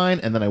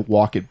punchline and then I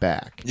walk it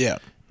back. Yeah.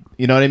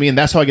 You know what I mean?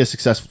 That's how I get a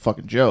successful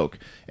fucking joke.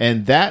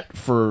 And that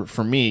for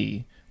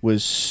me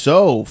was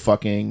so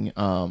fucking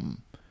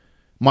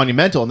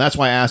monumental. And that's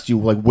why I asked you,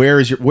 like,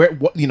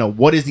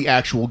 what is the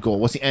actual goal?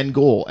 What's the end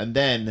goal? And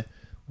then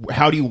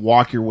how do you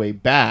walk your way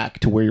back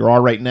to where you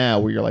are right now,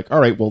 where you're like,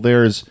 all right, well,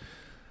 there's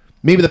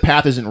maybe the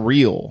path isn't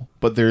real,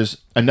 but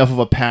there's enough of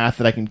a path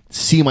that I can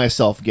see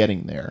myself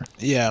getting there.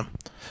 Yeah.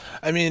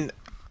 I mean,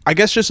 I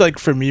guess just like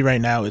for me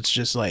right now, it's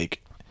just like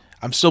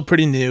I'm still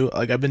pretty new.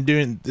 Like I've been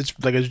doing it's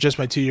like it was just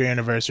my 2-year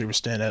anniversary with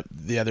stand up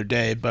the other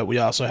day, but we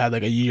also had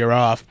like a year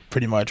off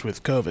pretty much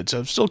with COVID. So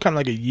I'm still kind of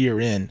like a year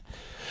in.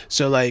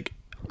 So like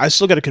I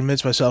still got to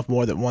convince myself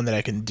more that one, that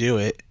I can do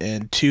it,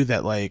 and two,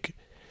 that like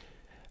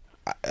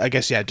I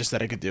guess, yeah, just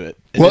that I could do it.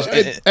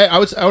 I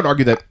would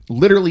argue that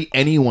literally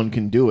anyone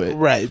can do it.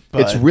 Right.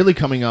 But it's really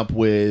coming up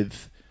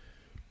with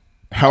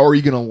how are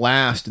you going to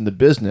last in the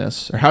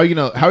business, or how are you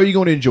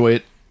going to enjoy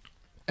it,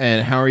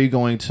 and how are you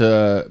going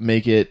to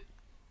make it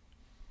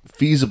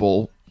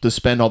feasible to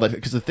spend all that?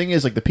 Because the thing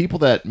is, like, the people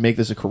that make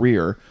this a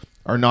career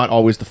are not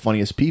always the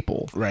funniest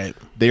people. Right.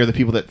 They are the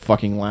people that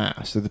fucking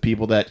last. They're the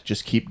people that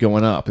just keep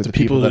going up. They're the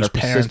people that whose are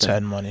parents persistent.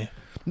 had money.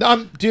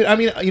 No, dude, I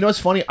mean, you know what's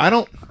funny?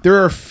 There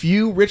are a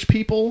few rich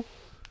people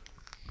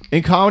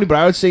in comedy, but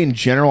I would say in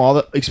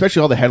general,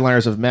 especially all the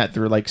headliners I've met,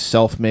 they're like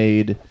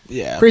self-made.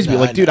 Yeah. Crazy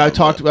people. Like, dude, I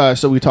talked,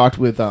 but... we talked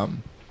with, there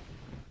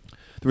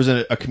was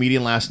a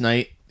comedian last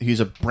night. He's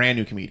a brand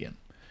new comedian.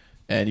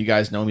 And you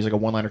guys know him. He's like a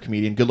one-liner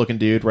comedian. Good-looking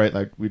dude, right?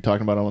 Like, we were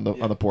talking about him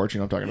on the porch, you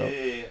know what I'm talking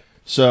about. Yeah.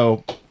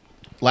 So,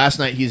 last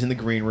night he's in the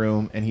green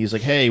room, and he's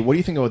like, hey, what do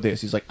you think about this?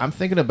 He's like, I'm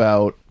thinking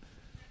about,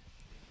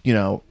 you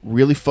know,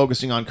 really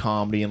focusing on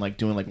comedy and like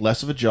doing like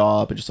less of a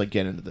job and just like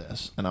get into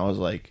this. And I was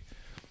like,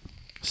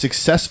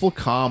 successful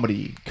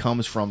comedy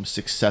comes from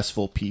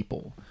successful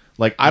people.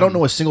 Like, I don't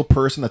know a single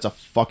person that's a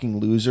fucking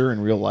loser in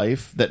real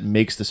life that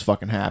makes this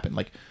fucking happen.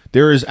 Like,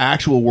 there is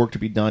actual work to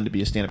be done to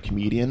be a stand-up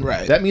comedian.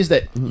 Right. That means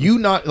that you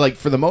not like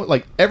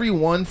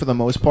everyone for the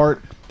most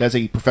part that's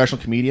a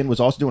professional comedian was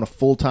also doing a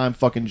full-time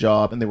fucking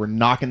job, and they were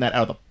knocking that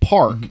out of the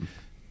park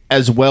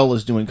as well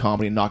as doing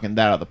comedy and knocking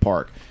that out of the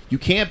park. You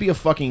can't be a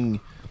fucking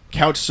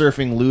couch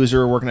surfing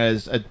loser working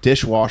as a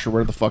dishwasher,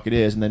 whatever the fuck it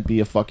is, and then be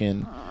a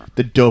fucking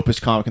the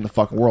dopest comic in the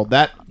fucking world.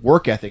 That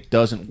work ethic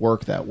doesn't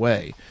work that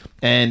way.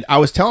 And I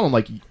was telling him,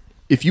 like,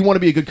 if you want to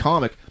be a good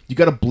comic, you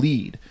got to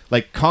bleed.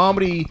 Like,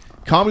 comedy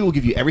will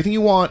give you everything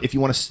you want if you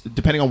want to,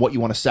 depending on what you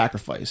want to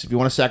sacrifice. If you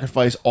want to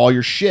sacrifice all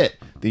your shit,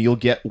 then you'll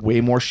get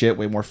way more shit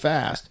way more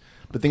fast.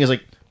 But the thing is,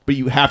 like, but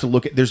you have to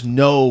look at, there's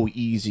no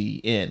easy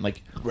in.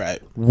 Like,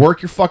 right.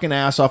 Work your fucking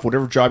ass off,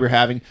 whatever job you're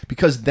having,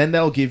 because then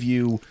that'll give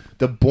you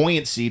the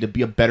buoyancy to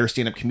be a better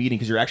stand-up comedian,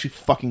 because you're actually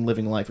fucking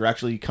living life. You're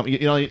actually coming, you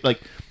know, like,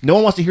 no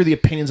one wants to hear the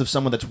opinions of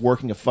someone that's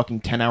working a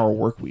fucking 10-hour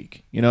work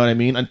week. You know what I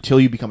mean? Until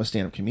you become a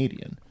stand-up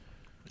comedian.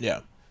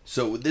 Yeah.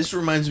 So this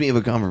reminds me of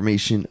a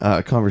conversation.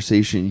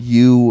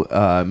 You,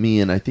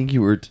 me, and I think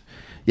you were,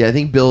 I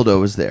think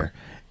Bildo was there,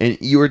 and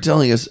you were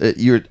telling us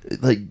you're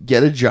like,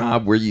 get a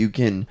job where you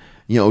can,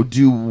 you know,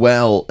 do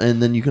well,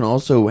 and then you can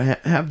also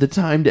have the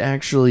time to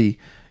actually,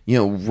 you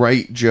know,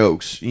 write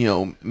jokes, you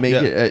know, make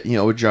it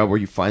a job where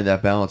you find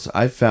that balance.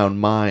 I found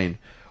mine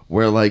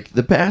where, like,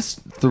 the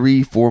past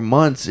 3-4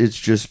 months, it's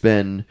just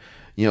been,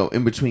 you know,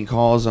 in between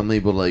calls, I'm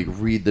able to, like,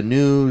 read the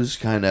news,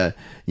 kind of,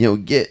 you know,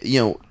 get,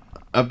 you know,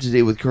 up to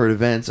date with current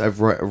events.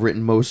 I've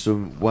written most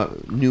of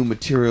what new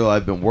material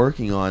I've been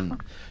working on,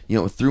 you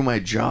know, through my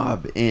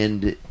job,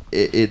 and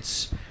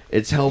it's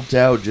helped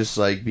out, just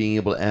like being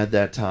able to add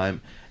that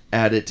time,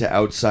 add it to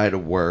outside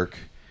of work,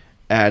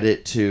 add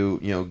it to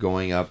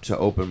going up to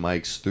open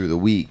mics through the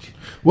week.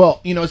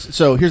 Well,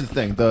 so here's the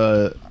thing: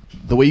 the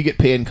way you get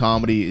paid in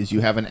comedy is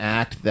you have an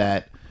act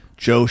that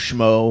Joe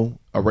Schmo,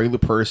 a regular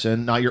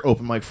person, not your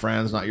open mic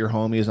friends, not your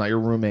homies, not your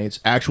roommates,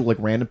 actual like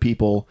random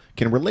people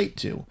can relate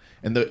to.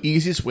 And the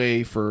easiest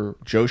way for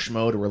Joe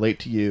Schmo to relate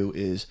to you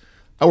is,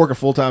 I work a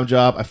full-time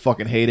job, I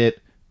fucking hate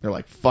it. They're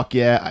like, fuck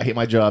yeah, I hate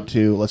my job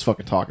too, let's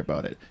fucking talk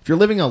about it. If you're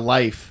living a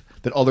life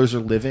that others are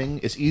living,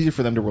 it's easier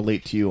for them to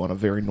relate to you on a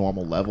very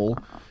normal level.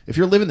 If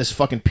you're living this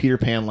fucking Peter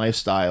Pan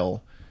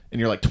lifestyle and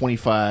you're like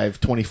 25,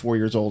 24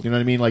 years old, you know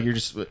what I mean? Like, you're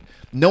just,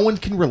 no one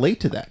can relate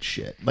to that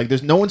shit. Like,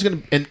 there's no one's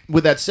gonna, and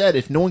with that said,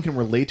 if no one can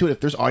relate to it, if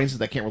there's audiences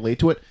that can't relate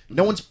to it,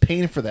 no one's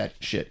paying for that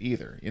shit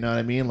either. You know what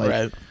I mean? Like,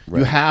 right.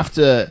 you have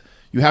to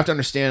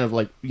understand of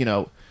like,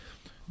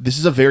 this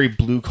is a very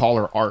blue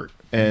collar art.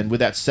 And with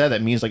that said,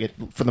 that means like it,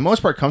 for the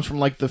most part, comes from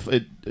like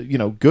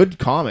good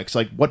comics.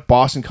 Like what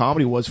Boston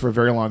comedy was for a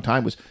very long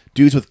time was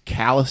dudes with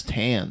calloused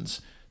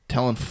hands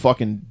telling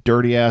fucking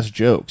dirty ass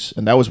jokes,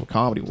 and that was what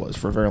comedy was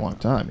for a very long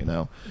time.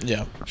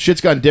 Yeah.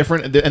 Shit's gotten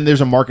different, and there's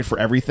a market for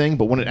everything.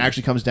 But when it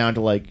actually comes down to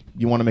like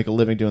you want to make a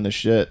living doing this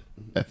shit,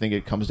 I think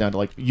it comes down to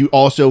like you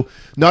also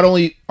not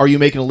only are you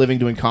making a living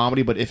doing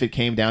comedy, but if it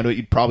came down to it,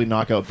 you'd probably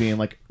knock out being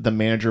like the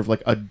manager of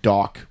like a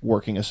dock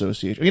working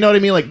association. You know what I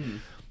mean? Like.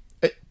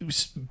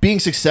 Being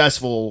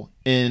successful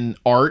in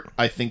art,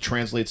 I think,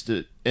 translates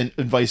to and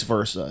vice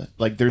versa.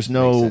 Like, there's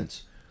no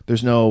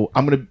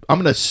I'm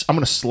gonna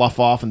slough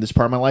off in this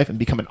part of my life and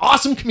become an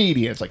awesome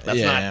comedian. It's like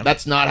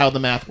that's not how the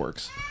math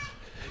works.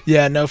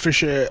 Yeah, no, for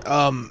sure.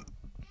 Oh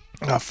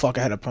fuck,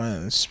 I had a point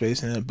in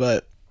space in it,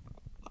 but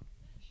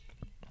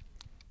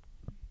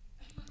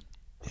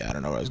yeah, I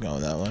don't know where I was going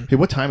with that one. Hey,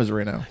 what time is it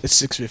right now? It's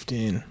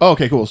 6:15. Oh,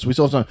 okay, cool. So we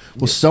still have time.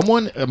 Will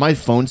someone? My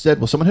phone's dead.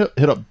 Will someone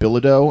hit up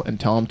Bilodeau and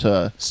tell him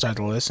to start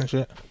the list and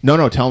shit?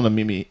 No, tell him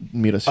to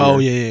meet us here. Oh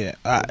yeah.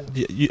 I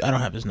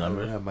don't have his I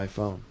number. don't have my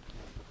phone.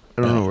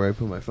 I don't know where I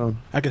put my phone.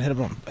 I can hit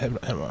him on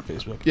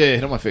Facebook. Yeah,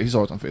 hit him on Facebook. He's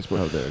always on Facebook.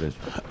 Oh, there it is.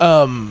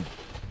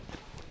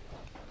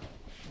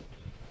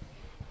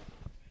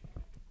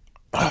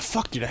 Oh,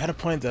 fuck, dude. I had a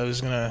point that I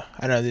was gonna.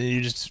 I know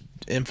you just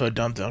info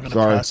dumped it. I'm gonna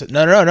Sorry. process it.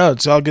 No.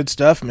 It's all good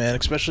stuff, man.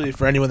 Especially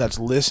for anyone that's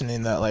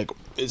listening that like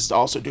is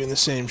also doing the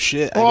same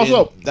shit. Well,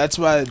 also, that's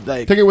why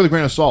like take it with a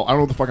grain of salt. I don't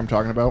know what the fuck I'm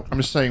talking about. I'm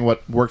just saying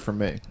what worked for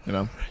me.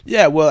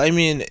 Yeah, well, I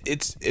mean,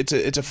 it's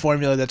a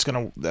formula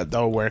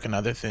that'll work in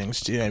other things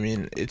too. I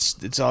mean,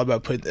 it's all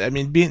about putting. I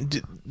mean,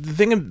 the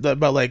thing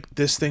about like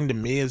this thing to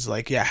me is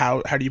like, yeah,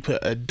 how do you put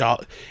a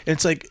dollar?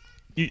 It's like.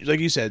 Like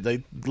you said,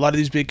 like a lot of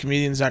these big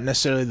comedians aren't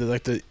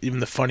necessarily even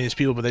the funniest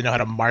people, but they know how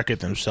to market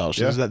themselves.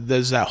 So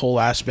there's that whole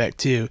aspect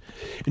too.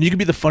 And you could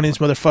be the funniest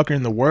motherfucker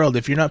in the world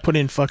if you're not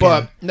putting fucking.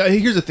 But no,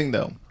 here's the thing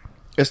though,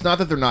 it's not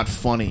that they're not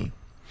funny.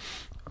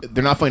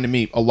 They're not funny to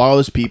me. A lot of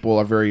those people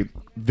are very,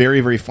 very,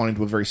 very funny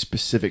to a very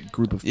specific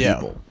group of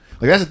people.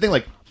 Like that's the thing.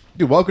 Like,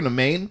 dude, welcome to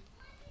Maine.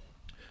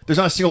 There's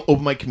not a single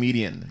open mic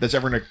comedian that's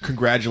ever gonna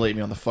congratulate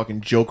me on the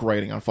fucking joke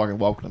writing on fucking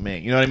Welcome to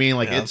Maine. You know what I mean?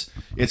 Like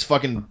it's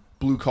fucking.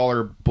 Blue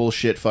collar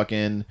bullshit,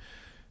 fucking,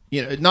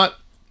 not.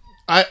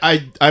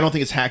 I don't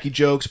think it's hacky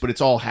jokes, but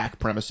it's all hack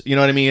premise. You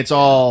know what I mean? It's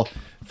all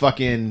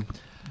fucking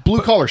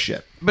blue collar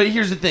shit. But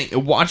here's the thing: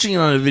 watching it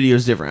on a video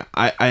is different.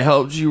 I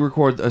helped you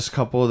record a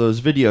couple of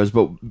those videos,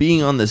 but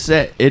being on the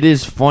set, it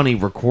is funny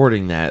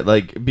recording that.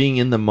 Like being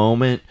in the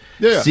moment,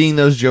 seeing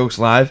those jokes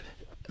live,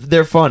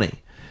 they're funny.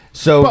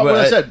 So, but what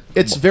I said,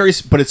 it's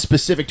it's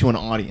specific to an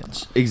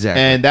audience,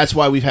 exactly, and that's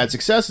why we've had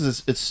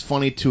successes. It's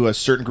funny to a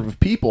certain group of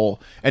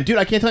people, and dude,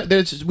 I can't tell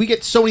you, we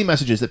get so many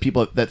messages that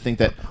people that think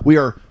that we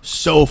are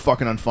so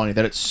fucking unfunny,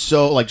 that it's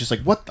so like just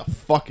like what the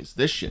fuck is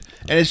this shit,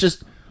 and it's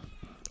just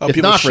it's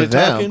not for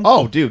them. Talking?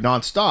 Oh, dude,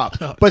 nonstop.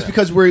 But it's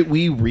because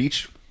we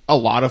reach a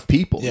lot of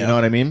people. You know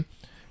what I mean?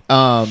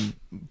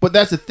 But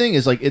that's the thing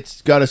is like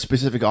it's got a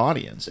specific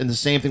audience, and the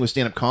same thing with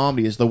stand-up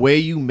comedy is the way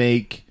you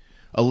make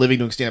a living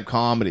doing stand-up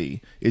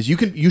comedy is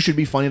you should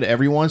be funny to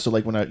everyone. So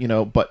like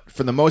when but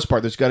for the most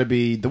part, there's got to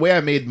be the way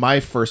I made my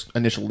first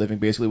initial living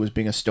basically was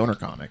being a stoner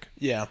comic.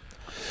 Yeah.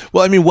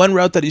 Well, I mean, one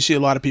route that you see a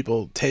lot of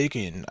people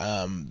taking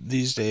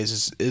these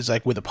days is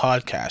like with a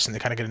podcast, and they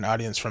kind of get an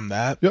audience from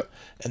that,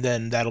 and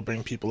then that'll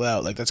bring people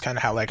out. Like that's kind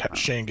of how like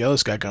Shane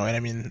Gillis got going.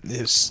 I mean,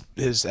 his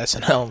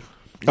SNL.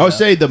 I would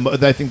say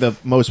I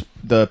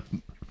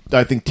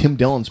think Tim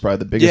Dillon's probably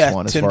the biggest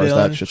one as far as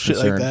that shit's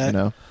concerned. Like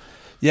that.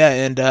 Yeah,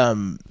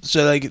 and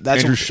so like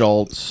that's Andrew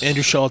Schultz.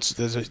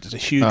 There's a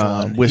huge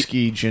one.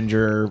 Whiskey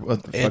Ginger.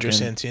 Andrew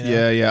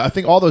Santino. Yeah. I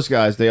think all those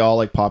guys, they all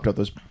like popped out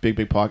those big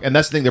podcasts, and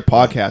that's the thing. Their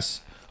podcasts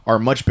are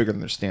much bigger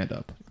than their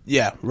stand-up.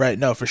 Yeah, right.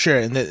 No, for sure.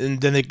 And then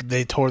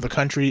they tour the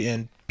country,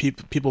 and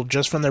people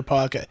just from their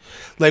podcast.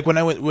 Like when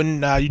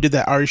you did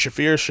that Ari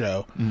Shaffir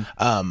show,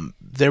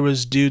 there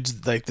was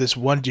dudes like this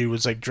one dude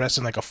was like dressed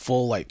in like a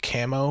full like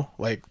camo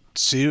like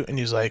suit, and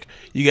he's like,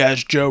 "You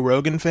guys Joe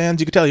Rogan fans?"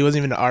 You could tell he wasn't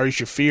even an Ari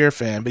Shaffir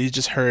fan, but he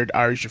just heard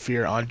Ari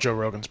Shaffir on Joe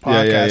Rogan's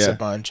podcast a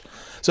bunch.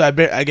 So I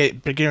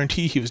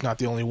guarantee he was not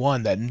the only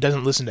one that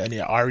doesn't listen to any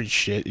of Ari's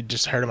shit. He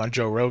just heard him on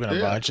Joe Rogan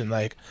a bunch, and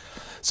like,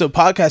 So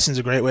podcasting is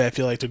a great way, I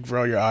feel like, to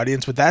grow your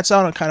audience, but that's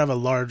on a kind of a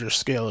larger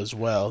scale as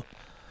well.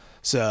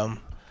 So,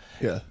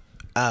 Yeah.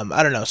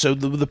 I don't know. So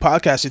the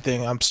podcasting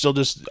thing, I'm still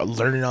just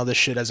learning all this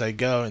shit as I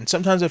go, and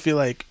sometimes I feel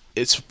like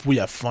we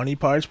have funny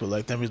parts, but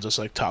like then we just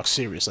like talk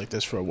serious like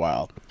this for a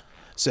while.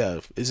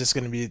 So is this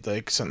going to be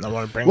like something I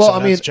want to bring? Well,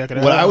 someone else to check it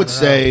out? what I would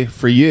say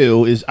for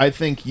you is, I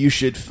think you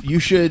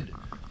should.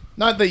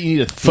 Not that you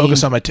need a theme.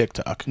 Focus on my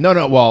TikTok.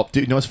 No. Well,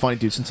 dude, you know what's funny,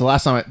 dude? Since the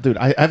last time,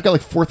 I've got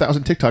like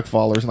 4,000 TikTok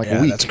followers in like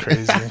a week. That's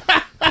crazy.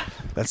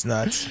 That's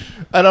nuts.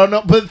 I don't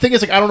know, but the thing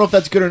is, like, I don't know if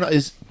that's good or not.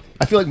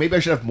 I feel like maybe I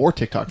should have more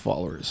TikTok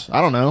followers.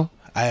 I don't know.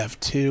 I have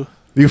 2.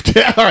 All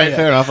right,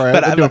 fair enough. All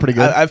right, I'm doing pretty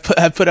good. I've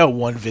put out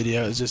one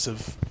video. It's just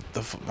of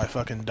my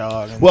fucking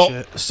dog and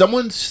shit.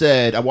 Someone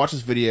said, I watched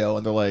this video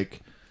and they're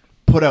like,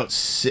 put out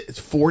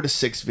 4 to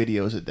 6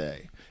 videos a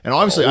day. And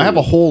obviously, I have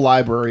a whole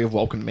library of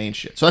Welcome to Maine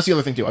shit. So that's the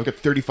other thing too. I've got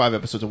 35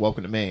 episodes of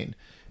Welcome to Maine,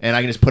 and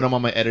I can just put them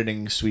on my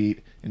editing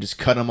suite and just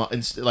cut them up,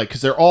 and like,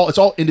 because it's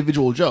all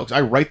individual jokes. I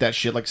write that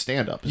shit like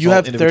stand up. You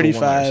have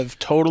 35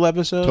 total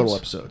episodes. Total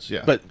episodes,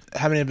 yeah. But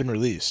how many have been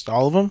released?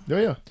 All of them? Oh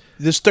yeah.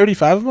 There's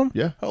 35 of them?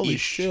 Yeah. Holy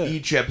shit.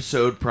 Each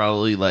episode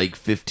probably like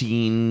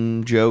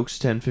 15 jokes,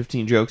 10,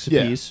 15 jokes a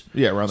piece.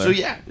 Yeah, around there. So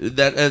yeah,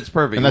 that's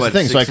perfect. And that's the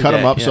thing. So I cut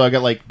them up. Yeah. So I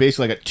got like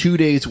basically I got 2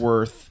 days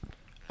worth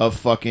of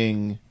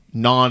fucking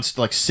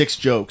like 6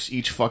 jokes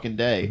each fucking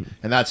day,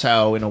 and that's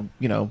how in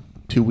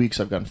 2 weeks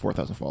I've gotten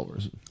 4,000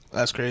 followers.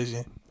 That's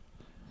crazy.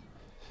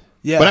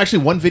 Yeah. But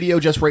actually, one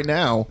video just right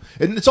now,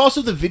 and it's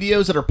also the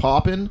videos that are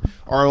popping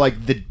are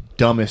like the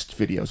dumbest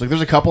videos. Like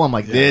there's a couple I'm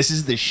like, this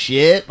is the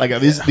shit. Like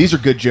these are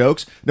good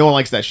jokes. No one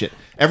likes that shit.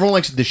 Everyone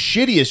likes the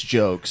shittiest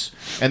jokes.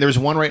 And there's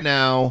one right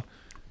now.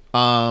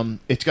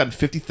 It's gotten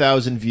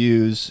 50,000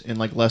 views in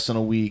like less than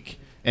a week,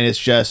 and it's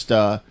just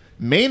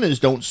Mainers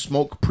don't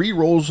smoke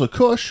pre-rolls of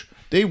Kush.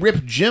 They rip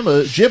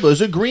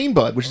jibbas a green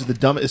bud, which is the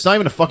dumbest. It's not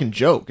even a fucking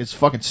joke. It's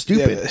fucking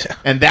stupid. Yeah.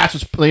 And that's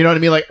what's, you know what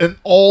I mean? Like, and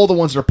all the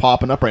ones that are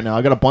popping up right now,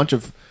 I got a bunch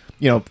of,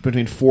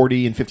 between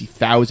 40 and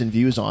 50,000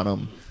 views on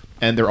them,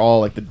 and they're all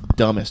like the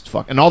dumbest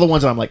fuck. And all the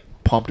ones that I'm like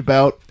pumped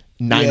about,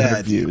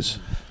 900 views.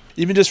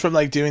 Even just from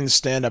like doing the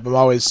stand up, I'm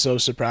always so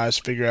surprised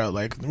to figure out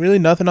like really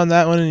nothing on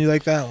that one, and you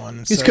like that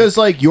one. It's because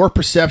like your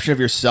perception of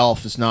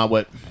yourself is not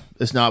what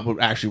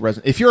actually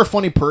resonates. If you're a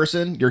funny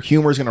person, your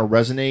humor is going to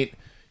resonate.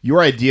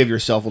 Your idea of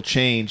yourself will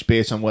change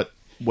based on what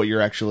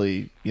you're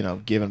actually,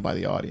 given by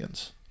the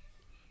audience.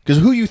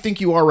 Because who you think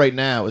you are right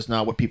now is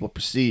not what people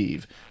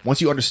perceive.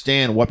 Once you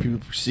understand what people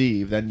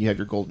perceive, then you have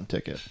your golden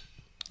ticket.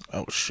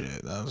 Oh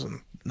shit, that was a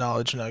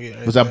knowledge nugget.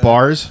 Right was that there.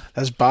 bars?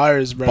 That's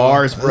bars, bro.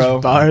 Bars, bro.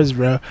 That's bars,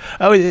 bro.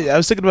 Oh, yeah, I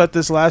was thinking about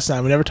this last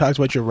time. We never talked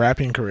about your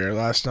rapping career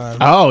last time.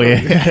 Oh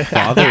yeah,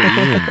 Father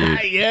Ian,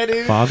 dude. Yeah,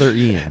 dude. Father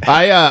Ian.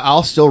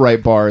 I'll still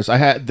write bars. I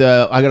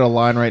got a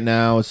line right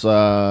now. It's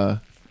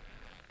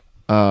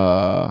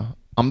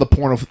I'm the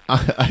porno.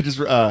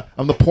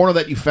 I'm the porno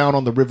that you found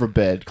on the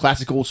riverbed.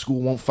 Classic old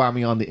school won't find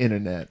me on the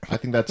internet. I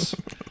think that's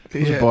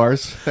those are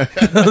bars.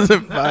 Those are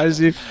bars,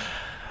 dude.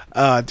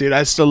 Dude,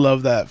 I still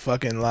love that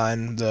fucking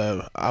line.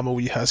 I'm a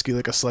wee husky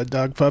like a sled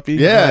dog puppy.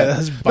 Yeah,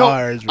 that's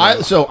bars.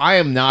 No, so I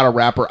am not a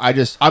rapper.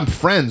 I'm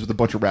friends with a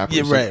bunch of rappers.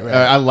 Yeah, right.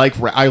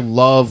 I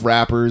love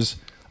rappers.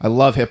 I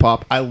love hip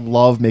hop. I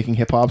love making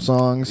hip hop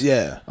songs.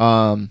 Yeah.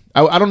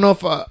 I don't know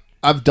if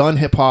I've done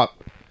hip hop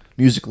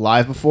music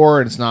live before,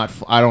 and it's not.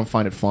 I don't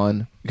find it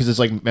fun because it's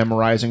like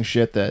memorizing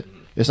shit that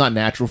it's not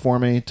natural for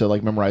me to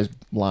like memorize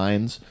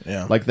lines.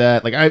 Yeah. Like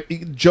that.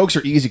 Like jokes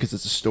are easy because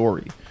it's a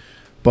story,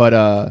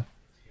 but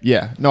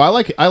yeah. No, I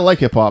like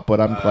hip hop,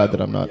 but I'm glad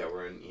that I'm not. Yeah,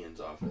 we're in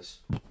Ian's office.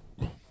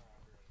 All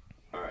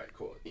right,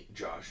 cool.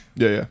 Josh.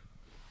 Yeah.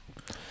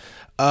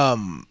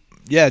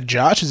 Yeah,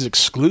 Josh is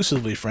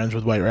exclusively friends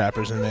with white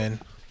rappers in Maine.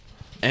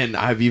 And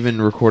I've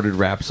even recorded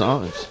rap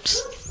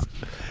songs.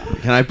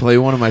 Can I play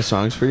one of my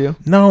songs for you?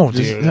 No,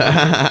 dude.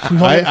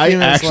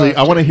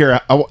 I want to hear.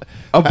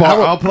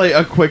 I'll play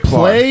a quick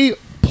bar.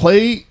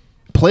 Play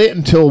it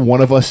until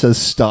one of us says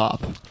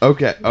stop.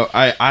 Okay. Oh,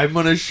 I'm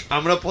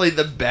gonna play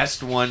the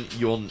best one.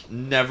 You'll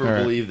never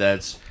believe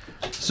that's.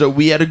 So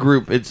we had a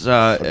group. It was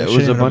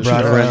a bunch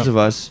of friends of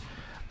us.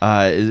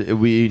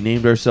 We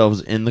named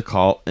ourselves in the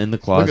closet.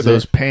 Look at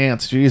those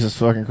pants, Jesus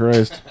fucking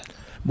Christ!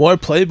 More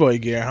Playboy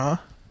gear, huh?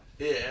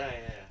 Yeah.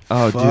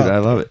 Oh, fuck. Dude, I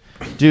love it.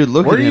 Dude,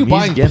 look Where at him.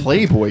 Where are you buying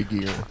Playboy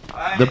gear?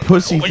 The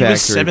Pussy Factory, you a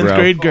seventh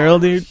grade girl,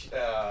 dude.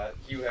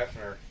 Hugh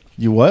Hefner.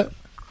 You what?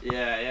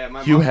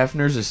 Yeah. Hugh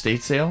Hefner's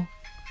estate sale.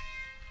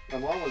 My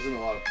mom was in a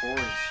lot of porn.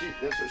 She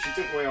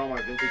took away all my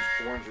vintage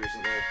porns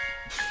recently.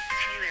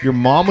 Your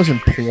mom was in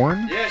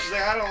porn? Yeah, she's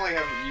like, I don't like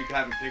you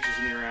having pictures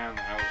of me around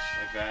the house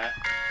like that.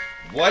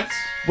 What?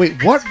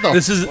 Wait, what the?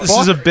 This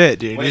is a bit,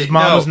 dude. Wait, his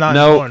mom was not.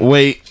 No, in porn.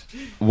 wait.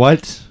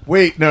 What?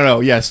 Wait, no.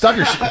 Yeah, stop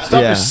your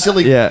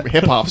silly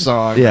hip hop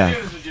song. Yeah.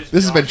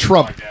 This has been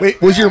Trump.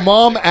 Wait, was your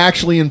mom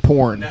actually in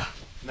porn?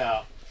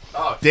 No.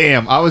 Oh,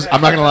 damn. I'm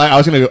not gonna lie. I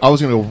was gonna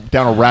go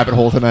down a rabbit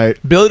hole tonight.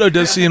 Billy Doe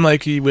does seem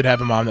like he would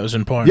have a mom that was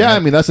in porn. Yeah, right? I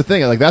mean that's the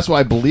thing. Like that's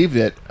why I believed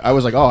it. I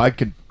was like, oh, I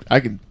can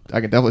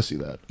definitely see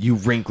that. You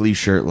wrinkly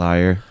shirt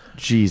liar.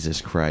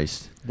 Jesus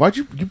Christ. Why'd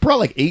you brought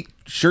like 8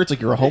 shirts like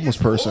you're a homeless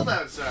person? Cold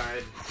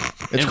outside.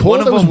 It's And cold. one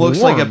of that was them looks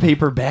like a warm.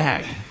 paper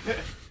bag.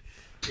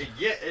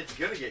 It's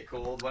gonna get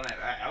cold when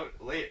I out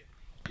late.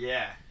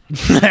 Yeah. What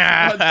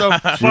the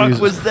fuck Jesus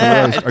was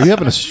that? Christ. Are you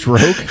having a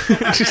stroke?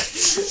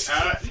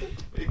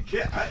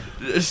 Yeah.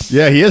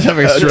 Yeah, he is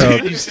having a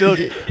stroke. You still,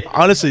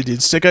 honestly,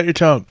 dude, stick out your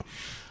tongue.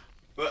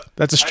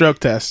 That's a stroke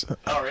test.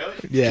 Oh really?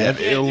 Yeah,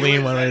 it'll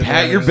lean one way.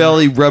 Pat your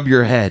belly, rub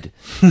your head.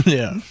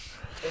 Yeah.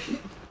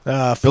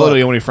 Bill, do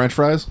you want any French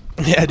fries?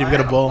 Yeah, dude, we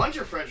got a I bowl. had a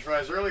bunch of French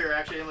fries earlier.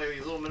 Actually, like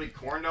these little mini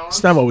corn dogs.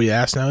 It's not what we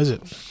asked now, is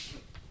it?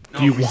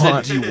 Do you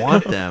want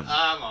them?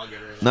 I'm all good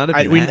right Not if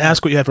We you didn't have.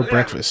 ask what you had for now.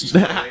 breakfast.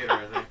 Later,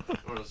 I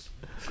think. One of those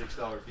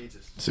 $6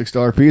 pizzas.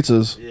 $6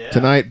 pizzas Yeah.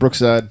 tonight.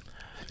 Brookside.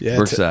 Yeah,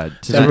 Brookside.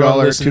 Everyone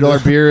 $2 listen $2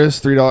 to- beers,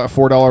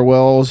 $4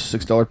 wells,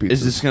 $6 pizzas.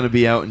 Is this going to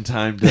be out in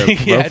time to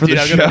promote yeah, for dude,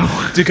 the I'm show?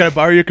 gonna, dude, can I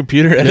borrow your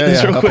computer? Edit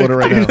this real quick. upload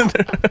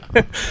it right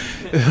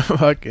now.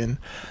 Fucking.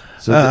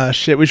 So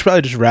Shit, we should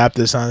probably just wrap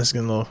this on. It's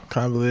getting a little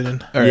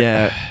convoluted. All right.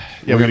 yeah,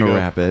 Yeah, we're we going to go.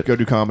 wrap it. Go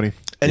do comedy.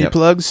 Any Yep.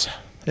 plugs?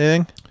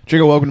 Anything?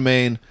 Jingle, welcome to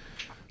Maine.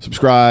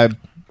 Subscribe,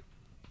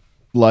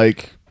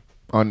 like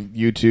on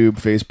YouTube,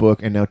 Facebook,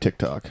 and now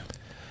TikTok.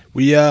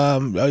 We oh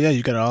yeah,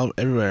 you got it all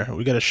everywhere.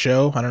 We got a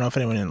show. I don't know if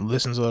anyone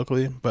listens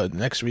locally, but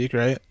next week,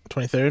 right?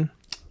 23rd?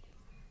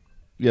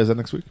 Yeah, is that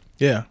next week?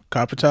 Yeah.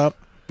 Copper Top.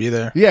 Be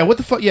there. Yeah, what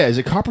the fuck? Yeah, is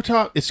it Copper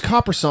Top? It's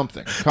Copper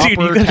something. Copper Dude,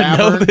 you gotta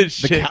know Tavern. this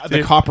shit, the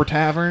dude. Copper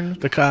Tavern.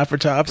 The Copper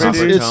Top. Copper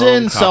dude. It's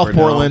Tone, in South Copper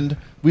Portland.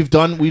 We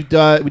did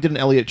an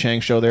Elliot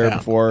Chang show there Yeah.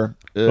 before.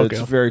 Okay.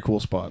 It's a very cool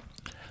spot.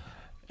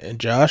 And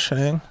Josh,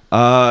 anything?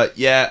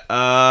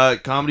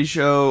 Comedy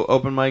show,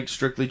 open mic,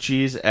 Strictly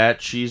Cheese at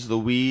Cheese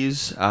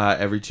Louise,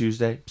 every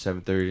Tuesday,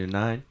 7:30 to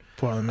 9.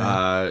 Portland,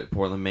 man.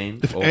 Portland, Maine.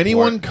 If Old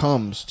anyone Port.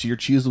 comes to your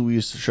Cheese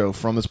Louise show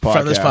from this podcast,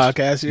 From this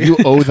podcast, you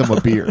owe them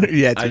a beer.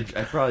 yeah, I dude.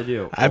 probably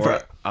do. I Or pro-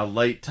 a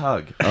light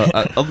tug.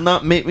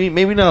 Not maybe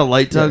not a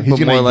light tug, He's but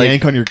gonna more like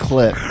yank on your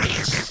clit.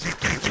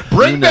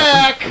 Bring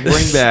back.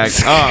 Bring back.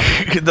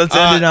 Let's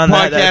end it on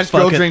podcast, that.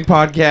 Girl Drink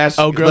Podcast.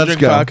 Oh, Girl Let's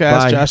Drink go. Podcast.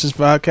 Bye. Josh's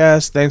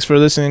podcast. Thanks for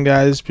listening,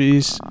 guys.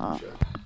 Peace.